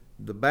is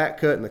the back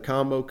cut and the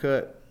combo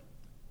cut,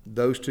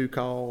 those two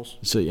calls.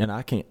 See, and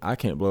I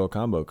can't blow a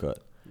combo cut.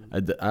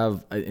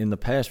 I've in the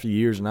past few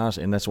years,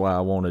 and that's why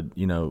I wanted,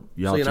 y'all.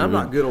 See, and I'm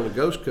not good on a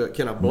ghost cut.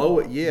 Can I blow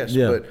it? Yes,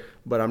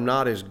 but I'm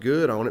not as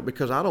good on it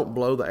because I don't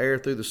blow the air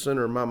through the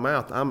center of my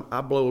mouth.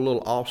 I blow a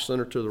little off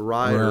center to the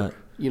right. Or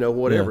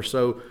whatever. Yeah.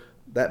 So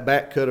that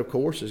back cut, of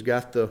course, has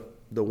got the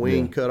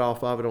wing cut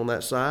off of it on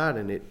that side,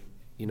 and it,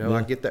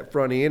 I get that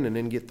front end and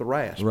then get the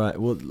rasp. Right.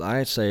 Well,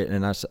 I say it,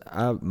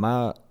 and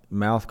my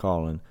mouth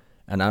calling,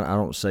 and I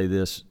don't say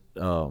this,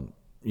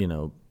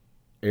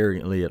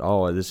 arrogantly at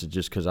all. This is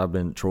just because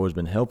Troy's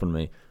been helping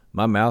me.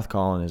 My mouth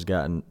calling has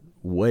gotten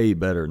way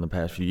better in the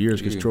past few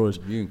years because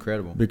you're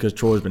incredible. Because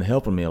Troy's been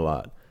helping me a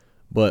lot.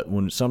 But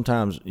when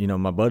sometimes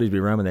my buddies be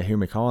around me, they hear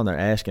me calling, they're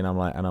asking, I'm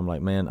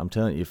like, man, I'm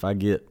telling you, if I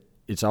get,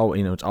 it's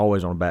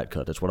always on a back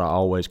cut. That's what I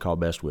always call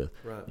best with.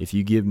 Right. If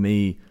you give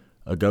me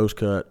a ghost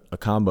cut, a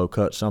combo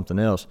cut, something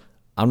else,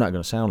 I'm not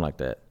going to sound like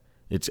that.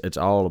 It's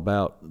all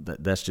about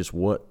that. That's just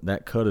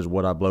that cut is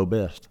what I blow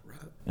best.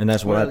 And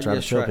that's what I try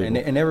to show people.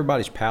 And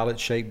everybody's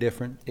palate's shaped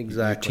different.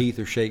 Exactly. Your teeth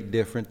are shaped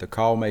different. The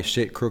call may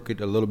sit crooked,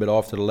 a little bit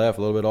off to the left,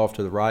 a little bit off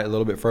to the right, a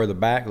little bit further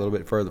back, a little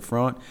bit further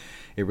front.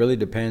 It really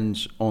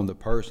depends on the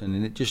person,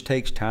 and it just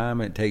takes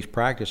time and it takes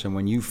practice. And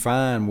when you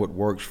find what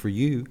works for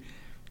you,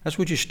 that's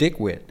what you stick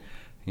with.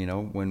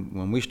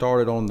 When we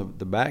started on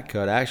the back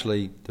cut,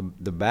 actually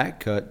the back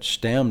cut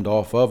stemmed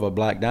off of a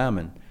Black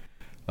Diamond.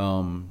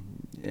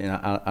 And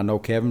I know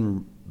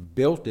Kevin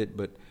built it,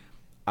 but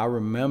I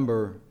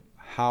remember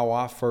how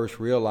I first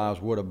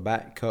realized what a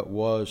back cut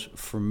was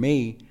for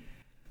me.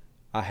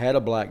 I had a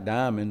Black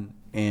Diamond,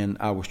 and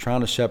I was trying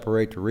to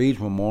separate the reeds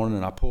one morning,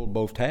 and I pulled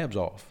both tabs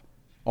off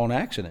on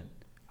accident.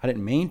 I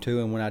didn't mean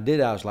to, and when I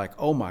did, I was like,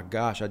 oh my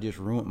gosh, I just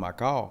ruined my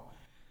call.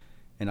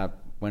 And I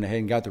went ahead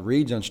and got the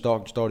reeds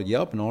unstalked and started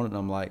yelping on it, and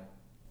I'm like,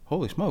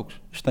 holy smokes,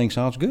 this thing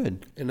sounds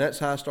good. And that's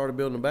how I started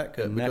building a back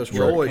cut, because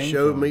Troy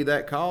showed me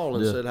that call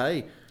and said,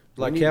 hey.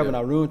 Like, Kevin,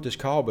 I ruined this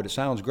call, but it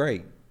sounds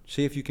great.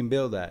 See if you can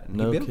build that. And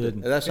no he built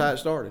kidding. And that's how it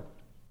started.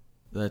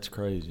 That's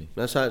crazy.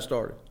 That's how it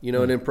started.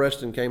 And then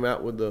Preston came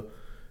out with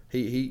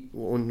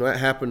when that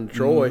happened to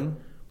Troy,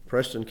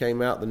 Preston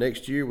came out the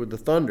next year with the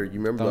Thunder. You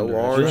remember the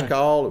orange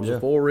call? It was a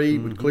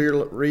 4-reed with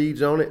clear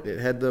reeds on it. It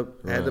had the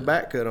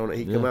back cut on it.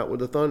 He came out with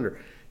the Thunder.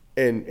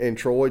 And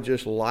Troy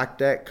just liked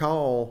that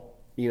call.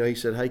 He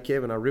said, hey,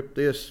 Kevin, I ripped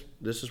this.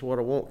 This is what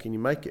I want. Can you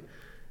make it?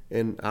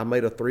 And I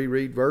made a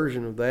 3-reed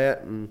version of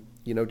that, and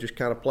just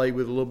kind of played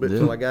with it a little bit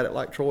until I got it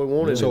like Troy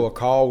wanted. So a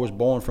call was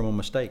born from a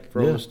mistake.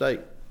 From a mistake.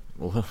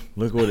 Well,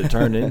 look what it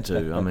turned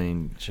into. I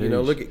mean, geez. You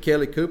know, look at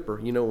Kelly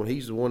Cooper. You know, when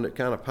he's the one that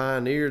kind of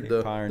pioneered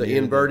the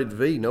inverted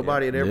V.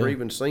 Nobody had ever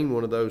even seen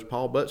one of those.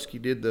 Paul Butsky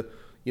did the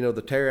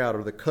tear out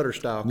or the cutter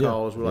style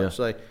call, as we like to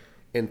say,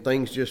 and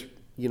things just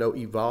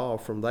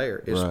evolved from there,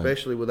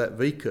 especially with that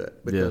V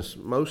cut, because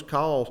most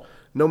calls,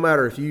 no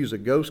matter if you use a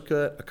ghost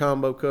cut, a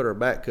combo cut, or a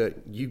back cut,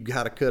 you've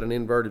got to cut an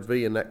inverted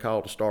V in that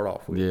call to start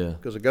off with. Yeah.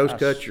 Because a ghost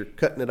cut, you're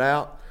cutting it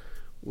out.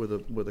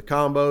 With a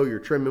combo, you're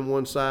trimming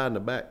one side, and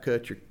a back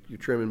cut, you're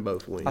trimming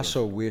both wings. I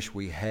so wish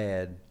we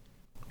had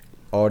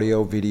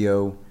audio,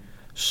 video,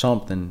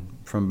 something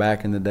from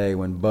back in the day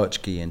when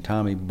Butsky and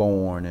Tommy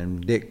Bourne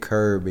and Dick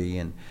Kirby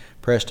and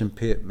Preston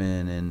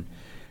Pittman and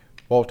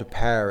Walter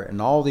Parrott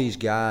and all these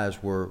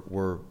guys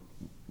were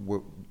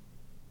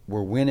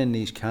winning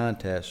these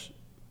contests,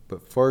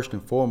 but first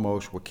and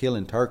foremost were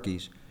killing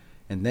turkeys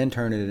and then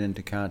turning it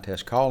into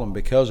contest calling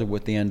because of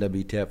what the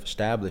NWTF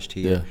established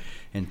here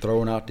and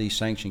throwing out these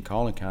sanctioned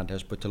calling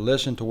contests. But to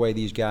listen to the way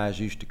these guys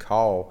used to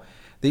call,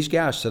 these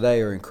guys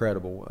today are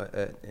incredible.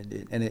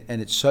 And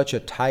it's such a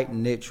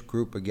tight-knit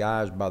group of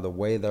guys by the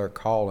way they're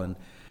calling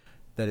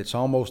that it's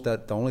almost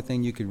that the only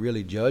thing you could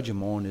really judge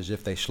them on is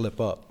if they slip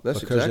up.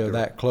 That's because exactly they're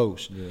right. that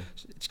close. Yeah.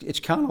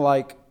 It's kind of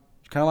like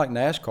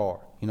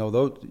NASCAR. You know,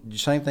 the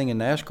same thing in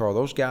NASCAR.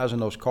 Those guys in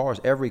those cars,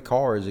 every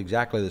car is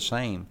exactly the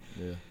same.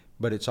 Yeah.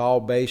 But it's all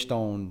based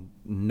on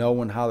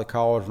knowing how the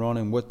car is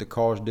running, what the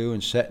car's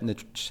doing, setting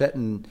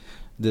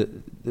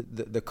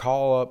the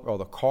call up or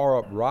the car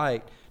up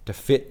right to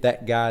fit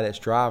that guy that's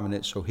driving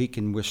it, so he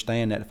can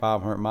withstand that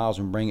 500 miles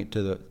and bring it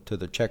to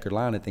the checkered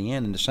line at the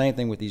end. And the same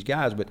thing with these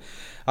guys. But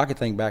I could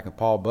think back of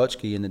Paul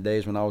Butsky in the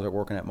days when I was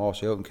working at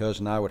Mossy Oak, and Cuz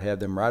and I would have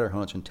them rider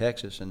hunts in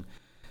Texas,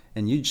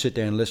 and you'd sit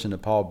there and listen to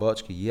Paul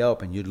Butsky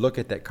yelp, and you'd look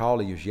at that call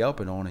he was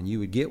yelping on, and you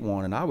would get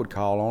one, and I would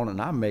call on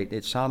it, and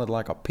it sounded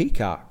like a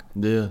peacock.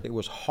 Yeah. It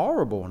was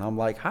horrible, and I'm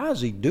like, how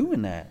is he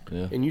doing that?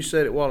 Yeah. And you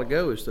said it a while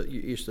ago, it's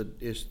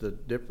the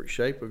different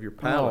shape of your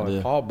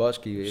palate. Paul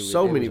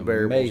Butsky, many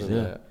variables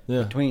in that.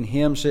 Yeah. Between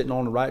him sitting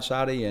on the right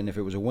side of you, and if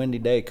it was a windy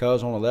day,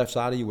 Cuz on the left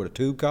side of you with a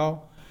tube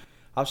call,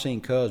 I've seen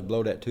Cuz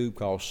blow that tube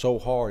call so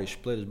hard he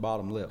split his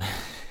bottom lip.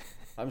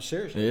 I'm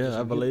serious. Yeah,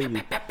 I believe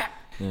you.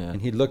 Yeah.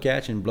 And he'd look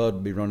at you and blood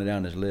would be running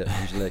down his lip.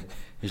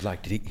 He's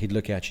like, he'd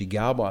look at you,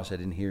 gobble. I said,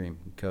 I didn't hear him.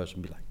 Cuz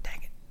would be like,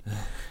 dang it.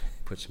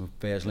 Put some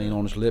Vaseline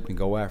on his lip and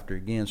go after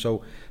it again.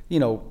 So,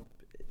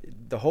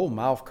 the whole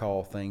mouth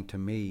call thing to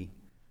me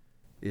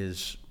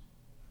is,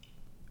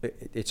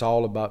 it's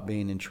all about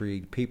being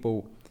intrigued.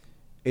 People,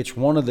 it's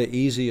one of the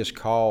easiest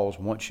calls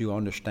once you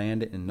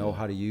understand it and know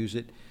how to use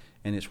it.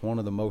 And it's one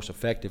of the most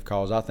effective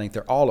calls. I think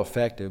they're all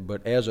effective,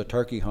 but as a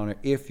turkey hunter,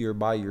 if you're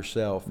by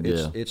yourself,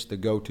 it's the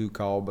go-to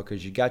call,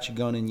 because you got your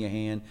gun in your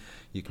hand,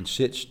 you can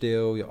sit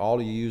still,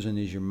 all you're using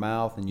is your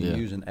mouth, and you're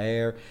using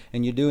air,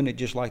 and you're doing it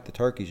just like the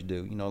turkeys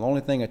do. The only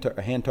thing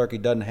a hen turkey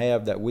doesn't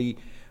have that we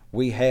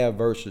have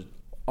versus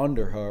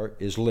under her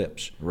is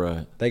lips.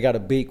 Right. They got a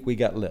beak, we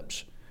got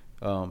lips.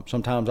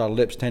 Sometimes our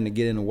lips tend to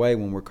get in the way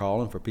when we're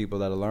calling for people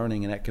that are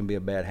learning, and that can be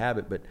a bad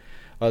habit, but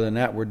other than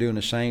that, we're doing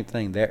the same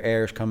thing. Their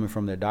air is coming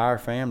from their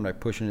diaphragm. They're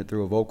pushing it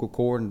through a vocal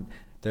cord, and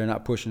they're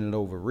not pushing it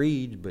over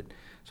reeds. But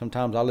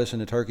sometimes I listen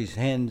to turkeys,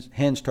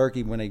 hens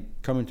turkey, when they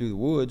coming through the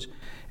woods,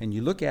 and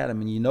you look at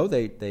them, and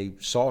they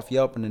soft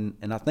yelping,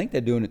 and I think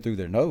they're doing it through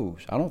their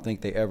nose. I don't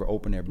think they ever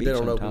open their beak. They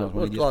don't sometimes.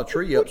 open up. A lot of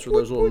tree yelps are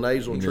those little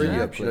nasal tree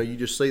yelps. You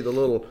just see the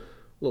little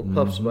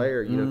puffs of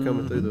air,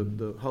 coming through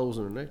the holes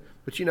in their neck.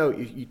 But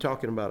you're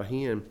talking about a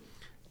hen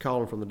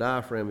calling from the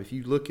diaphragm. If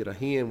you look at a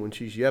hen when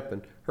she's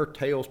yelping, her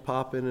tail's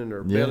popping and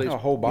her belly's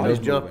whole body's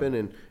jumping,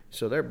 and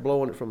so they're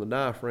blowing it from the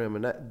diaphragm,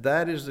 and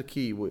that is the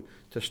key.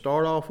 To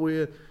start off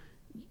with,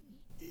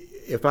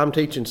 if I'm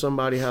teaching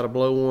somebody how to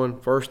blow one,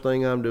 first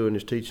thing I'm doing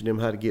is teaching them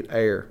how to get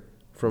air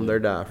from their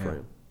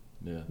diaphragm.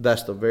 Yeah.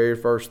 That's the very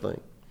first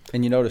thing.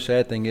 And the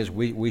sad thing is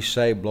we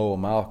say blow a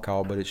mouth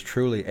call, but it's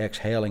truly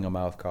exhaling a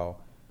mouth call,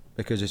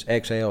 because it's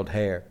exhaled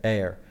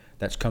air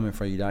that's coming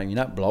from you down. You're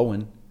not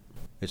blowing.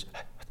 It's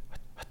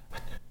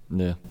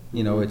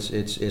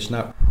it's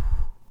not.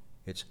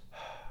 It's.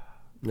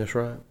 That's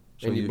right.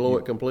 So and you blow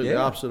it completely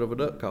opposite of a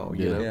duck call.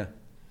 Yeah.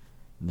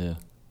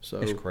 So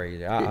it's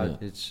crazy.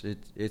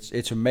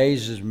 It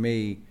amazes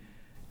me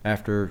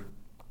after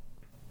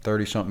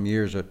 30-something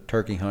years of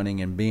turkey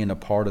hunting and being a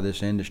part of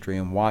this industry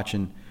and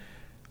watching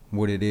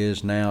what it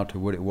is now to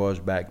what it was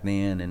back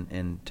then,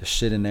 and to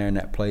sit in there in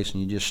that place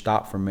and you just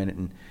stop for a minute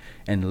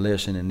and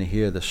listen and to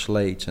hear the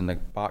slates and the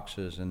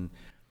boxes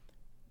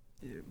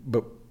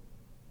but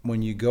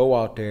when you go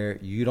out there,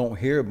 you don't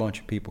hear a bunch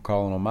of people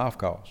calling on mouth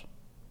calls.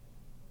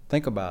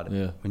 Think about it.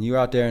 Yeah. When you're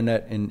out there in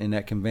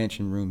that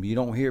convention room, you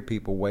don't hear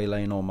people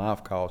waylaying on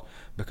mouth calls,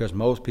 because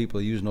most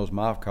people are using those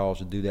mouth calls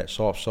to do that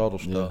soft, subtle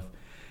stuff.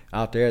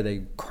 Out there,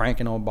 they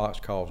cranking on box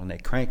calls and they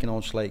cranking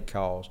on slate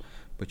calls.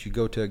 But you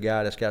go to a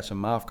guy that's got some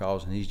mouth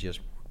calls and he's just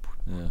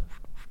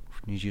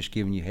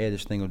giving you, hey,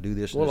 this thing will do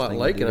this. Well, this like thing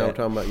Lake will do and I were that.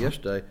 talking about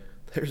yesterday,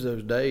 there's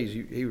those days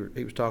he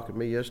was talking to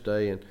me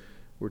yesterday, and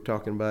we're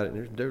talking about it.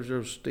 And there's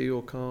those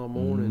still, calm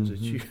mornings that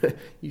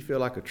you feel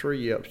like a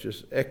tree yelp's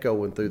just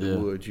echoing through the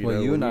woods. You well,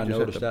 know, you and I just have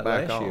noticed to that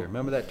back last off. year.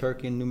 Remember that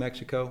turkey in New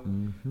Mexico?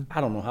 I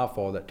don't know how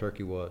far that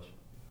turkey was.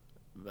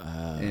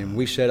 And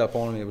we set up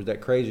on him. It was that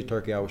crazy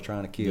turkey I was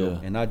trying to kill. Yeah.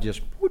 And I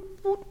just,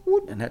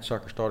 and that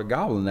sucker started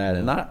gobbling that.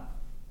 And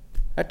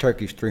that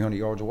turkey's 300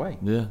 yards away,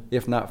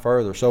 if not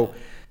further. So,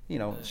 you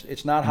know,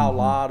 it's not how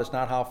loud, it's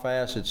not how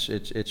fast.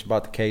 It's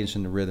about the cadence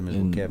and the rhythm is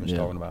what Kevin's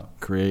talking about.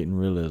 Creating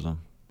realism.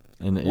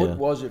 And What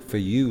was it for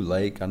you,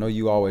 Lake? I know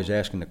you always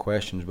asking the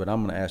questions, but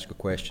I'm going to ask a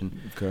question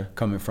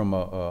coming from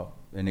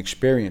an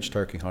experienced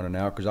turkey hunter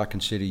now, because I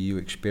consider you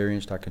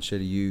experienced. I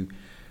consider you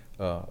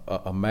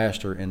a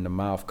master in the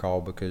mouth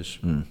call, because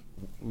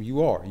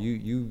you are.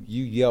 You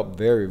yelp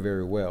very,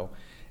 very well.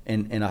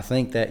 And I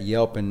think that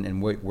yelp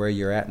and where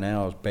you're at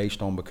now is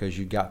based on because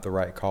you got the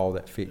right call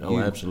that fit you. Oh,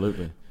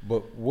 absolutely.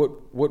 But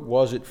what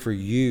was it for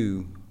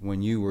you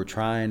when you were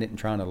trying it and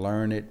trying to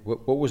learn it?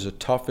 What was the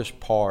toughest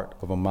part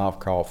of a mouth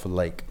call for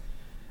Lake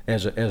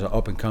as an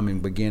up and coming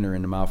beginner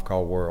in the mouth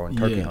call world and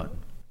turkey hunting?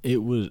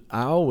 It was.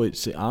 I always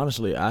see.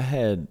 Honestly, I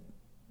had,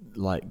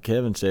 like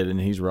Kevin said, and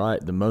he's right.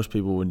 The most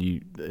people,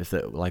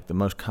 the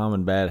most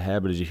common bad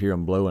habit is you hear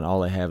them blow and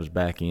all they have is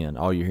back end.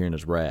 All you're hearing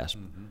is rasp.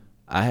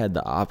 I had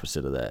the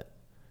opposite of that.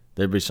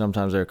 There'd be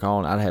sometimes they're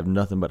calling, I'd have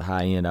nothing but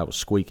high end. I was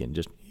squeaking,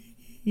 just,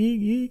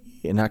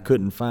 and I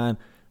couldn't find.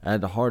 I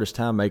had the hardest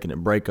time making it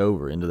break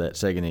over into that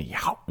second end,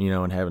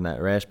 and having that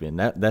raspy. And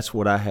that's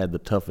what I had the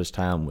toughest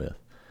time with.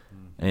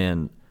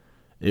 And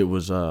it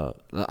was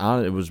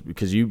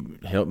because you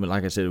helped me.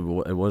 Like I said,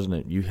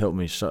 you helped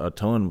me a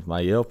ton with my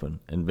yelping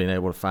and being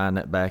able to find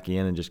that back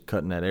end and just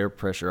cutting that air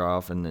pressure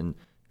off and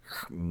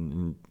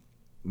then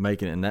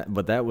making it. And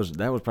that was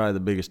probably the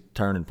biggest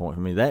turning point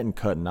for me. That and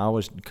cutting.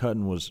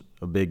 Cutting was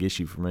a big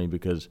issue for me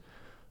because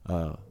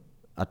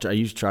I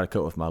used to try to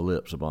cut with my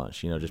lips a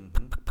bunch. Just.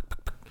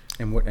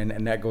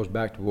 And that goes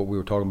back to what we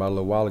were talking about a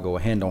little while ago. A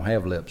hen don't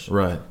have lips.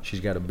 Right. She's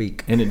got a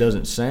beak. And it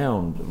doesn't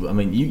sound. I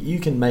mean, you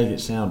can make it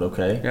sound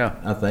okay. Yeah.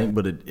 I think,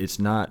 but it's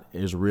not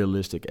as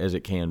realistic as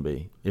it can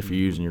be if you're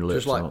using your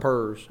lips. Just like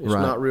purrs. It's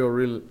not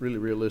really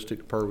realistic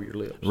to purr with your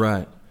lips.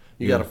 Right.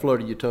 You got to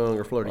flutter your tongue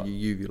or flutter your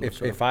uvula.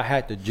 If I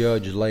had to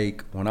judge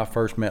Lake, when I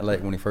first met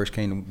Lake, when he first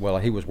came,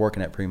 he was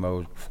working at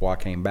Primo's before I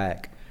came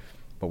back.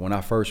 But when I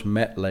first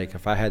met Lake,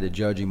 if I had to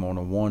judge him on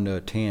a 1 to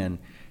a 10,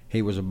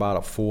 he was about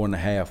a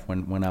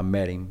 4.5 when I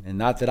met him. And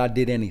not that I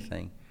did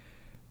anything,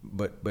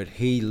 but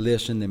he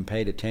listened and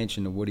paid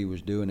attention to what he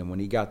was doing. And when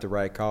he got the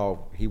right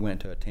call, he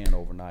went to a 10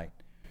 overnight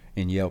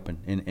in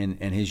yelping.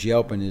 And his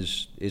yelping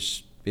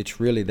it's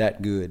really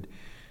that good.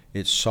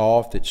 It's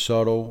soft, it's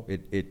subtle,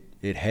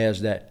 it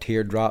has that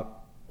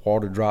teardrop,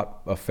 water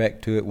drop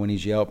effect to it when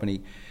he's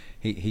yelping.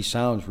 He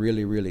sounds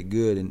really, really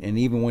good, and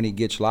even when he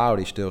gets loud,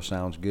 he still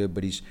sounds good.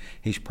 But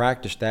he's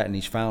practiced that, and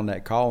he's found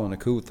that call. And the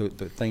cool the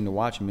thing to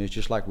watch him is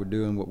just like what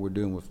we're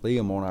doing with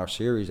Liam on our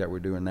series that we're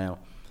doing now.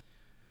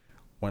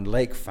 When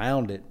Lake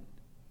found it,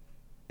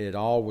 it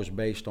all was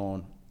based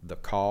on the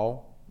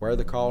call, where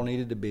the call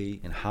needed to be,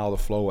 and how the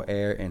flow of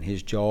air and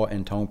his jaw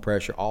and tone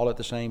pressure all at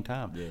the same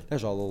time. Yeah.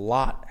 There's a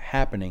lot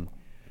happening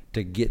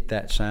to get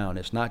that sound.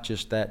 It's not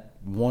just that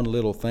one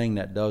little thing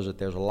that does it.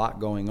 There's a lot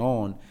going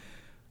on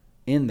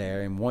in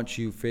there, and once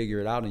you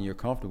figure it out and you're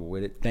comfortable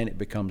with it, then it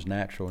becomes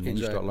natural, and then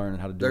you start learning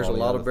how to do There's all a the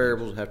lot other of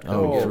variables that have to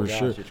come things. together. For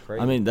sure. It's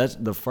crazy. I mean, that's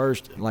the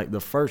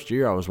first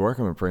year I was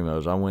working with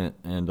Primos. I went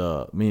and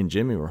me and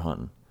Jimmy were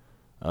hunting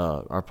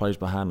our place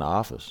behind the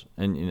office,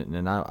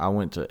 and I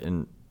went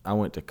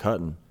to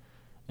cutting,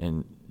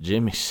 and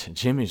Jimmy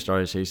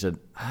started. He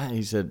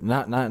said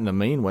not in a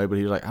mean way, but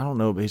he was like, I don't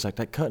know, but he's like,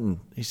 that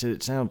cutting. He said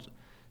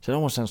it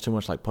almost sounds too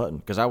much like putting,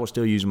 because I was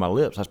still using my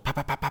lips. I was pop,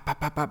 pop, pop, pop, pop,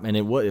 pop, pop,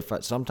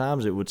 and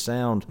sometimes it would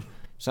sounded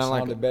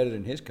like better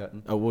than his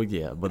cutting. Oh well,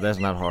 yeah, but that's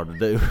not hard to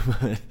do.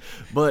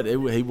 but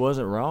he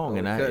wasn't wrong,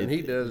 The cutting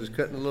he does is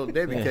cutting a little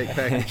Debbie cake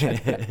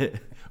package.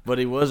 But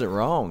he wasn't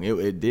wrong.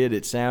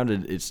 It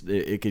sounded.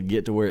 It could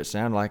get to where it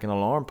sounded like an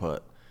alarm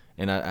putt,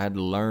 and I had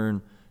to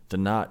learn to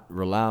not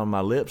rely on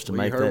my lips to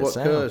make that sound.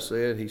 You heard what Cuz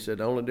said. He said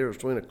the only difference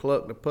between a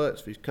cluck and a putt is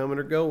if he's coming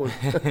or going.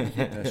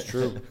 That's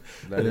true.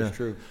 That is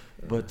true.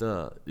 But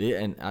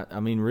and I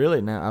mean,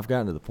 really, now I've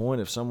gotten to the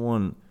point, if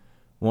someone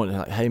wanted,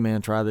 like, hey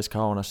man, try this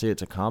call, and I see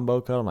it's a combo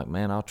cut, I'm like,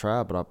 man, I'll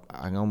try, but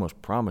I can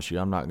almost promise you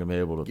I'm not going to be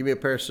able to. Give me a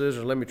pair of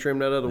scissors, let me trim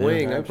that other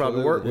wing. I can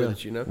probably work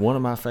with it, One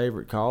of my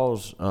favorite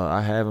calls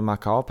I have in my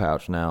call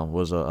pouch now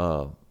was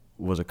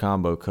a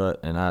combo cut,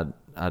 and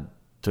I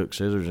took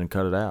scissors and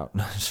cut it out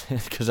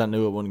because I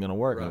knew it wasn't going to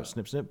work. Right. It was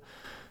snip snip.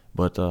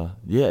 But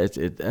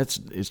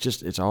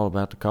it's all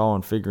about the call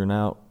and figuring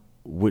out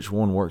which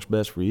one works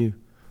best for you.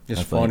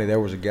 It's funny. There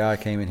was a guy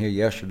came in here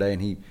yesterday,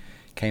 and he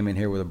came in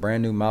here with a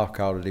brand new mouth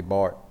call that he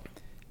bought,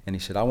 and he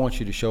said, I want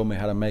you to show me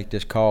how to make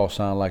this call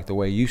sound like the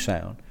way you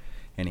sound.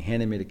 And he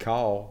handed me the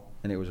call,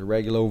 and it was a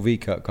regular old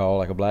V-cut call,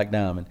 like a black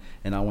diamond.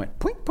 And I went,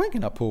 pink, pink,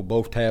 and I pulled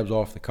both tabs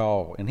off the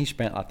call. And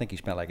I think he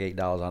spent like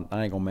 $8. I ain't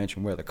going to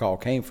mention where the call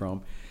came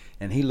from.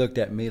 And he looked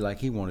at me like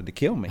he wanted to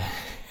kill me.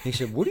 He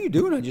said, "What are you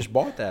doing? I just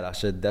bought that." I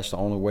said, "That's the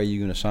only way you're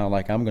going to sound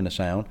like I'm going to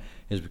sound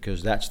is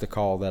because that's the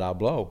call that I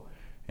blow,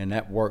 and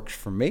that works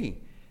for me."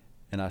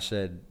 And I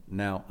said,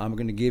 "Now I'm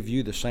going to give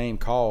you the same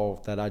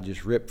call that I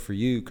just ripped for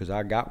you because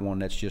I got one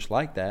that's just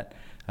like that."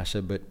 I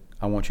said, "But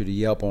I want you to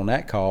yelp on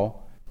that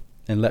call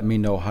and let me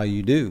know how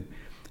you do."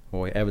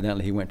 Well,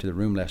 evidently he went to the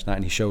room last night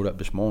and he showed up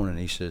this morning and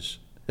he says,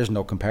 "There's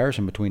no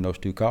comparison between those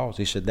two calls."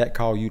 He said, "That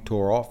call you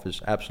tore off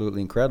is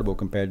absolutely incredible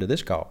compared to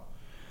this call."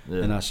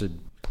 Yeah. And I said,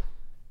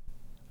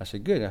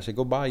 "Good." I said,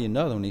 "Go buy you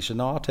another one." He said,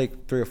 "No, I'll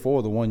take 3 or 4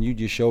 of the one you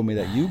just showed me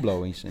that you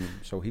blow." And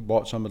so he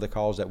bought some of the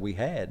calls that we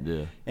had.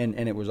 Yeah. And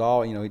it was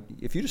all,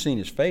 if you'd have seen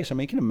his face, I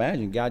mean, you can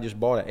imagine, a guy just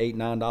bought an $8,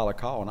 $9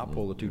 call, and I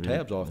pulled the 2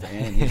 tabs off the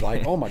end, and he's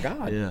like, "Oh, my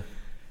God." Yeah.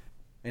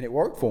 And it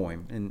worked for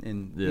him.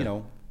 And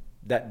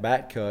that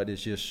back cut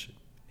is just,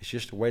 it's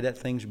just the way that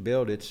thing's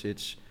built.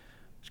 It's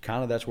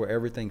kind of, that's where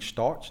everything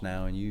starts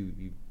now. And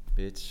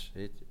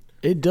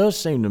It does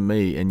seem to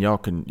me, and y'all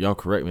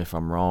correct me if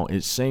I'm wrong,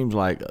 it seems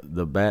like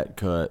the back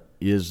cut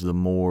is the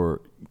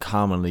more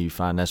commonly you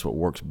find that's what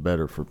works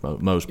better for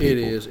most people. It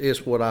is.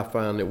 It's what I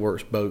find that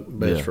works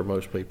best for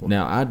most people.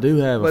 Now, I do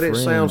have a friend. But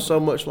it sounds so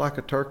much like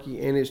a turkey,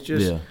 and it's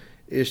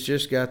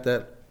just got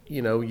that,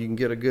 you can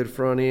get a good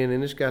front end,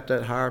 and it's got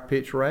that higher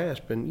pitch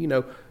rasp. And,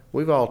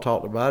 we've all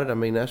talked about it. I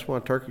mean, that's why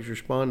turkeys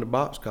respond to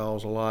box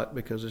calls a lot,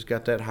 because it's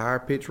got that higher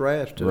pitch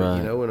rasp to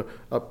it,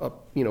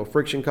 and a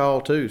friction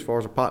call too, as far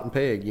as a pot and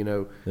peg, and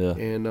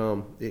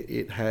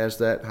it has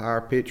that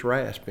higher pitch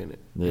rasp in it.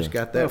 Yeah. It's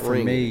got that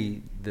ring. For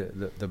me,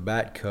 the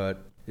bat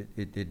cut,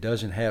 it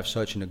doesn't have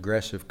such an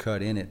aggressive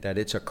cut in it that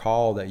it's a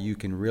call that you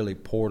can really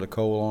pour the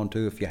coal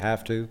onto if you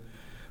have to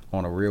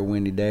on a real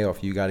windy day, or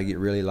if you got to get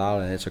really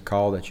loud, and it's a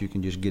call that you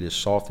can just get as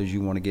soft as you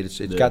want to get.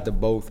 It's got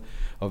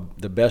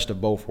the best of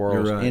both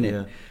worlds in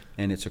it,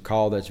 and it's a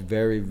call that's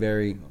very,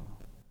 very.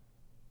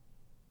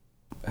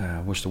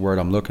 What's the word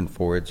I'm looking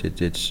for?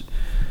 It's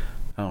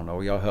I don't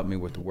know. Y'all help me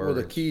with the word. Well,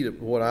 the key to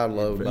what I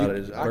love about it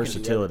is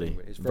versatility.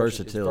 It's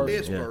versatile.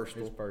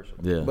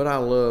 Yeah. But I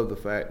love the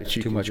fact that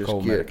you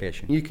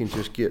can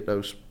just get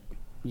those,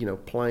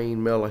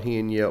 plain mellow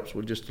hen yelps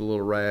with just a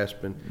little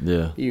rasp, and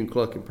you can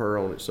cluck and purr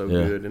on it so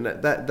good, and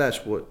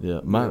that's what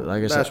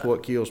that's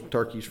what kills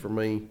turkeys for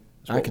me.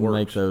 I can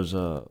make those.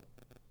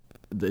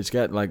 It's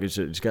got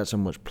it's got so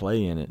much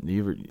play in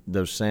it.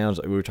 Those sounds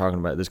that we were talking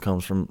about. This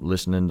comes from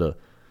listening to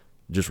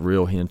just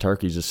real hen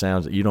turkeys. The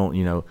sounds that you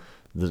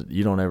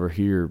don't ever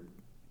hear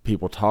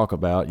people talk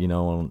about.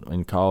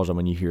 In calls. I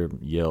mean, you hear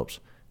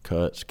yelps,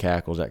 cuts,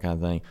 cackles, that kind of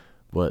thing,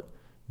 but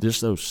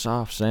just those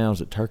soft sounds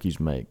that turkeys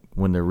make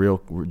when they're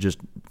just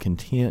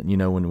content,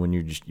 when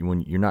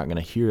you're not going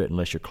to hear it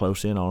unless you're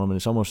close in on them, and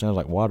it almost sounds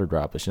like water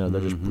droplets. They're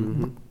just.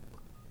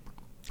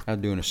 I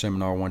was doing a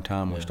seminar one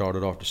time. We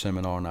started off the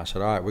seminar, and I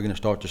said, "All right, we're going to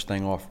start this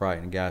thing off right."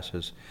 And the guy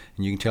says,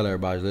 and you can tell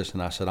everybody's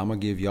listening, I said, "I'm going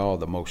to give y'all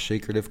the most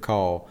secretive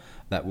call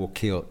that will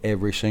kill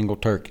every single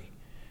turkey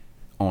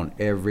in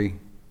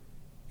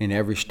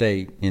every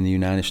state in the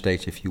United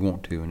States if you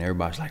want to." And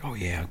everybody's like, "Oh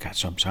yeah, I've got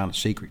some kind of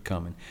secret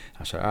coming."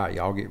 I said, "All right,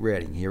 y'all get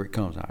ready. And here it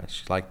comes." And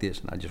it's like this,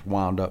 and I just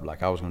wound up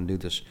like I was going to do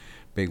this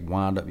big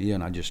wind up,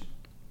 and I just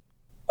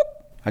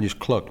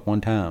clucked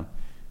one time.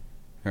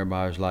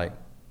 Everybody's like,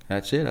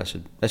 "That's it." I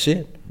said, "That's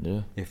it."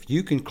 Yeah. If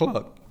you can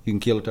cluck, you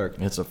can kill a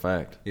turkey. It's a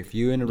fact. If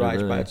you're in the right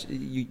spots,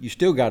 you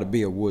still got to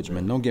be a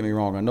woodsman. Don't get me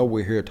wrong. I know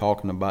we're here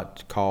talking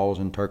about calls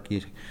and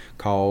turkey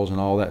calls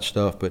and all that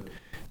stuff, but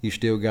you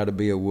still got to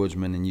be a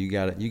woodsman, and you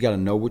got to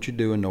know what you're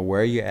doing, know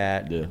where you're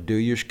at, do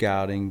your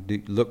scouting,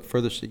 look for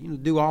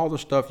do all the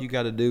stuff you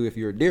got to do if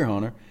you're a deer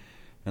hunter,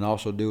 and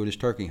also do it as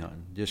turkey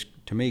hunting. Just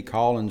to me,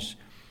 calling's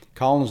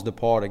the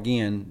part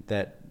again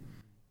that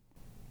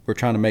we're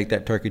trying to make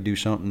that turkey do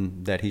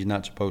something that he's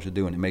not supposed to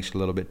do, and it makes it a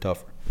little bit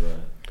tougher. Right.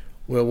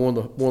 Well, one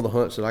of the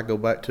hunts that I go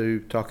back to,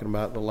 talking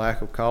about the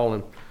lack of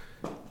calling,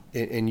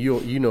 and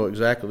you know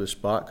exactly this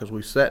spot because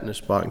we sat in this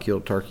spot and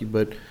killed turkey.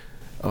 But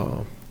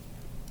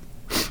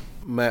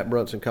Matt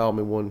Brunson called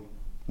me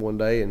one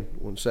day, and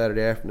one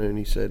Saturday afternoon,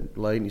 he said,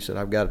 "Layden,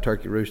 I've got a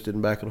turkey roosted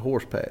in the back of the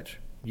horse patch.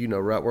 You know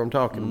right where I'm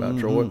talking about,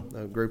 Troy.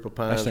 A group of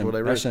pines where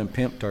they roost." That's them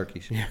pimp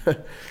turkeys.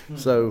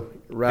 So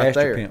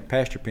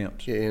pasture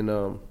pimps.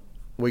 And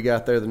we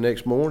got there the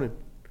next morning,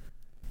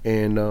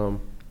 and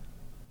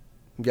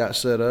got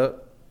set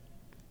up.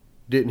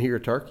 Didn't hear a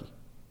turkey.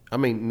 I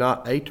mean,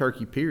 not a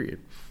turkey, period.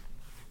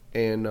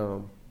 And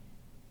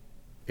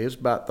it's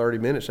about 30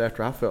 minutes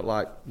after I felt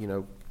like,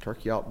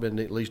 turkey ought to been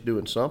at least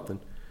doing something.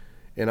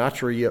 And I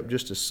tree up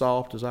just as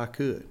soft as I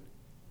could.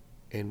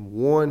 And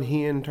one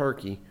hen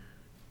turkey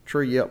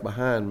tree up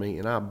behind me,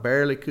 and I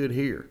barely could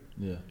hear.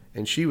 Yeah.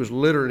 And she was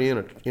literally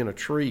in a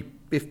tree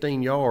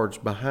 15 yards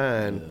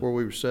behind where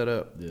we were set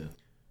up. Yeah.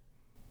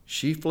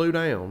 She flew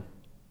down,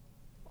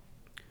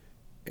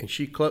 and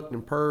she clucked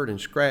and purred and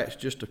scratched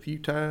just a few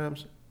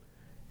times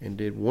and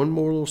did one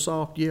more little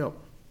soft yelp.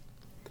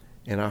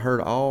 And I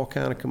heard all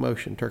kind of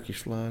commotion, turkeys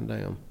flying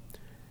down.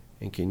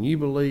 And can you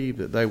believe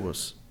that there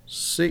was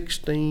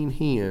 16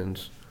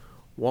 hens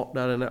walked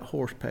out in that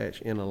horse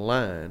patch in a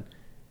line,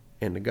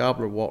 and the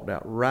gobbler walked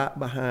out right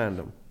behind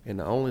him, and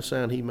the only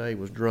sound he made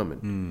was drumming.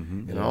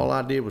 And all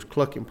I did was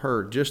cluck and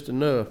purr just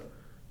enough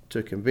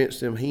to convince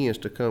them hens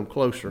to come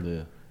closer.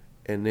 Yeah.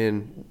 And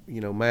then,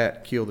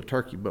 Matt killed the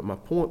turkey. But my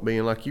point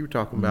being, like you were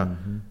talking about,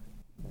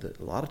 that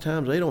a lot of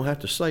times they don't have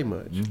to say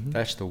much.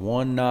 That's the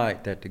one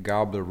night that the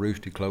gobbler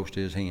roosted close to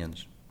his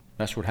hens.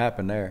 That's what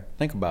happened there.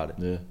 Think about it.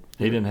 Yeah.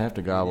 He didn't have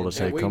to gobble to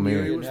say, And we come knew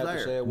here. he He was didn't have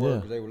there. to say a word Yeah.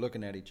 because they were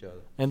looking at each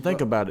other. And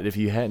think about it. If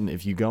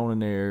you gone in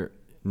there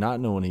not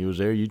knowing he was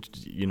there,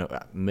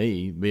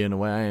 me being the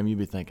way I am, you'd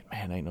be thinking,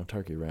 man, ain't no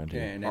turkey around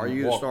here. And Or then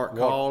you walk- start walk-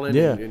 calling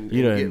Yeah. and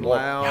You done getting walk-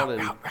 loud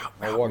and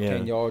I walked Yeah.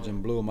 10 yards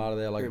and blew them out of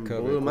there like a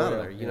cover. blew them out of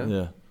there,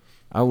 Yeah.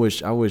 I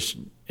wish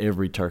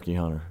every turkey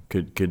hunter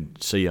could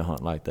see a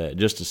hunt like that,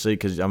 just to see,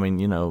 because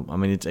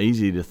it's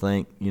easy to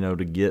think,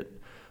 to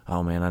get,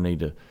 oh man, I need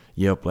to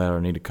yelp louder, I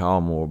need to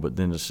call more, but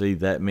then to see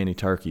that many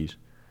turkeys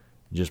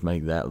just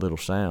make that little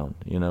sound,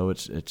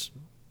 it's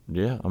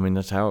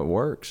that's how it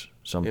works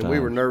sometimes. And we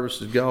were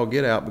nervous as all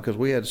get out because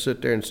we had to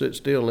sit there and sit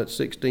still and let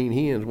 16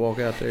 hens walk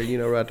out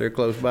there, right there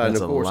close by. And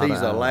That's of a course, lot he's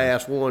of the hours.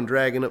 last one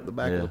dragging up the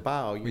back Yeah. of the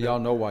pile. Well, y'all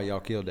know why y'all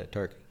killed that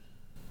turkey.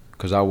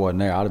 Because I wasn't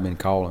there. I'd have been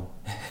calling.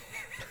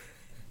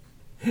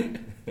 I'd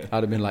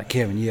have been like,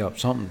 Kevin,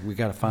 we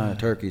got to find a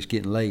turkey. It's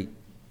getting late.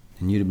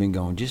 And you'd have been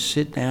going, just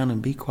sit down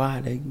and be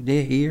quiet.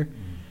 They're here.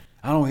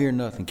 I don't hear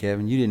nothing,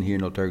 Kevin. You didn't hear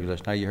no turkeys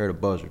last night. You heard a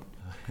buzzard.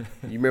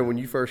 You remember when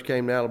you first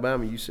came to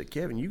Alabama, you said,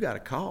 Kevin, you got to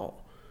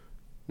call.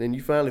 Then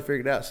you finally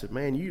figured out, said,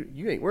 man,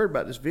 you ain't worried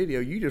about this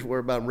video. You just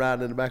worried about them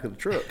riding in the back of the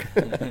truck.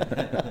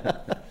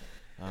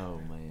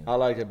 Oh man. I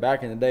liked it.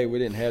 Back in the day, we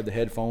didn't have the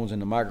headphones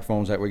and the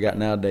microphones that we got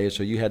nowadays,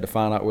 so you had to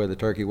find out where the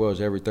turkey was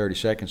every 30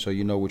 seconds so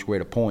you know which way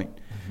to point.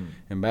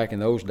 And back in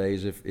those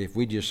days, if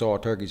we just saw a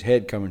turkey's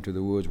head coming through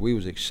the woods, we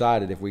was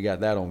excited if we got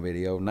that on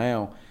video.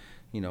 Now,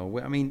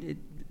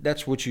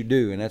 that's what you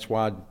do, and that's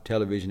why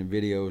television and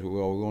videos, we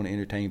want to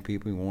entertain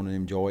people, we want to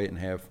enjoy it and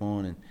have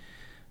fun, and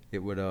it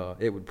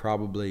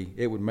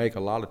would make a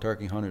lot of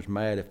turkey hunters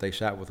mad if they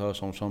sat with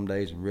us on some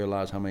days and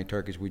realized how many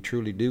turkeys we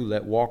truly do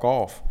let walk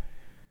off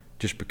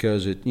just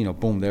because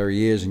boom, there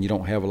he is, and you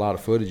don't have a lot of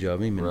footage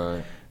of him. And,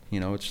 Right.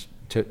 it's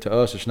to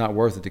us, it's not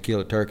worth it to kill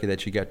a turkey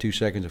that you got 2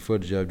 seconds of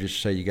footage of just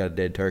to say you got a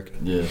dead turkey.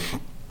 Yeah.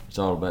 It's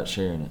all about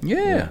sharing it.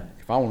 Yeah.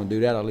 If I want to do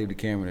that, I'll leave the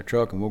camera in the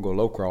truck and we'll go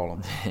low crawl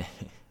them.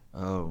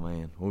 Oh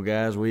man. Well,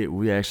 guys,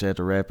 we actually have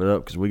to wrap it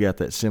up because we got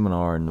that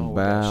seminar in Oh, we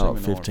got a about seminar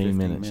in 15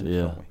 minutes.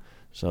 Yeah. don't we?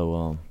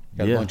 So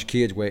Got a bunch of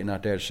kids waiting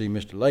out there to see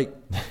Mr. Lake.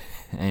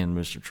 and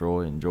Mr.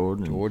 Troy and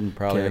Jordan. Jordan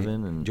probably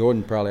Kevin and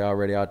Jordan probably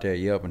already out there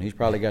yelping. He's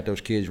probably got those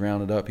kids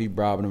rounded up. He's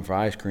bribing them for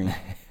ice cream.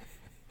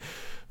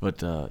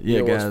 But You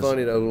know guys. what's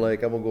funny though,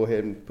 Lake? I'm gonna go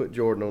ahead and put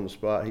Jordan on the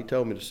spot. He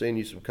told me to send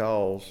you some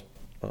calls,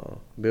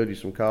 build you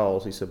some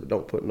calls. He said, but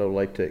don't put no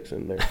latex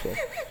in there. So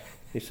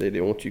he said he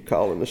wants you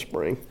calling this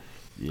spring.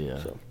 Yeah.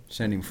 So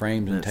Send him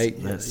frames and That's-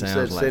 tape. that he sounds said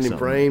like send him something-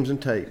 frames and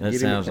tape. That Get him-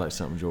 sounds like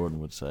something Jordan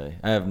would say.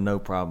 I have no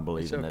problem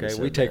It's believing that. okay.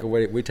 he We said take that.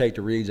 away we take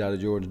the reeds out of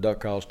Jordan's duck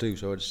calls too,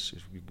 so it's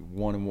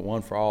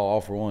one for all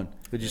for one.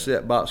 Did you see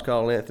that box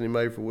call Anthony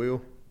made for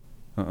Will?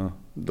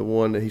 The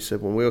one that he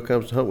said, when Will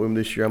comes to hunt with him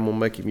this year, I'm going to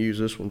make him use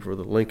this one for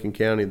the Lincoln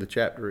County, the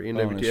chapter,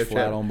 NWTF it's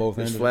flat chapter. on both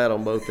It's ends? flat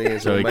on both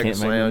ends. So It'll he make a can't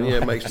make sound. no Yeah, it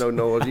noise. makes no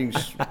noise. You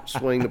can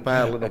swing the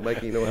paddle. It don't make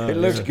any noise. It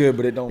looks good,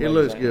 but it don't. It make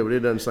looks sense. good, but it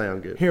doesn't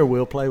sound good. Here,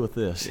 we'll play with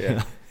this.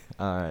 Yeah.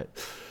 All right.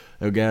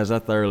 Well, guys, I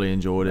thoroughly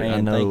enjoyed it. Man,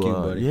 I know, thank you,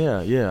 buddy.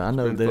 Yeah. I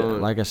know been that.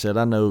 fun. Like I said,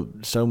 I know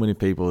so many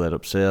people that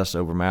obsess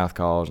over mouth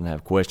calls and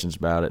have questions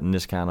about it. And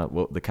this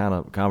the kind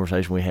of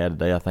conversation we had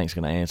today, I think, is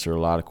going to answer a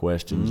lot of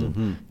questions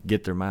and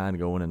get their mind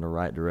going in the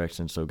right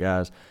direction. So,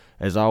 guys,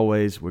 as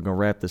always, we're going to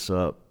wrap this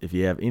up. If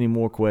you have any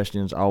more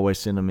questions, always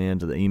send them in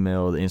to the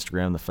email, the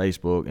Instagram, the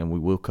Facebook, and we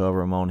will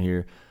cover them on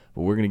here.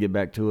 But we're going to get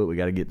back to it. We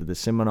got to get to the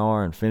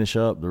seminar and finish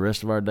up the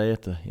rest of our day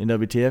at the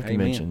NWTF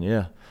convention.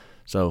 Yeah.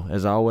 So,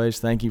 as always,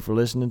 thank you for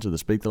listening to the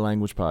Speak the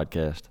Language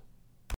podcast.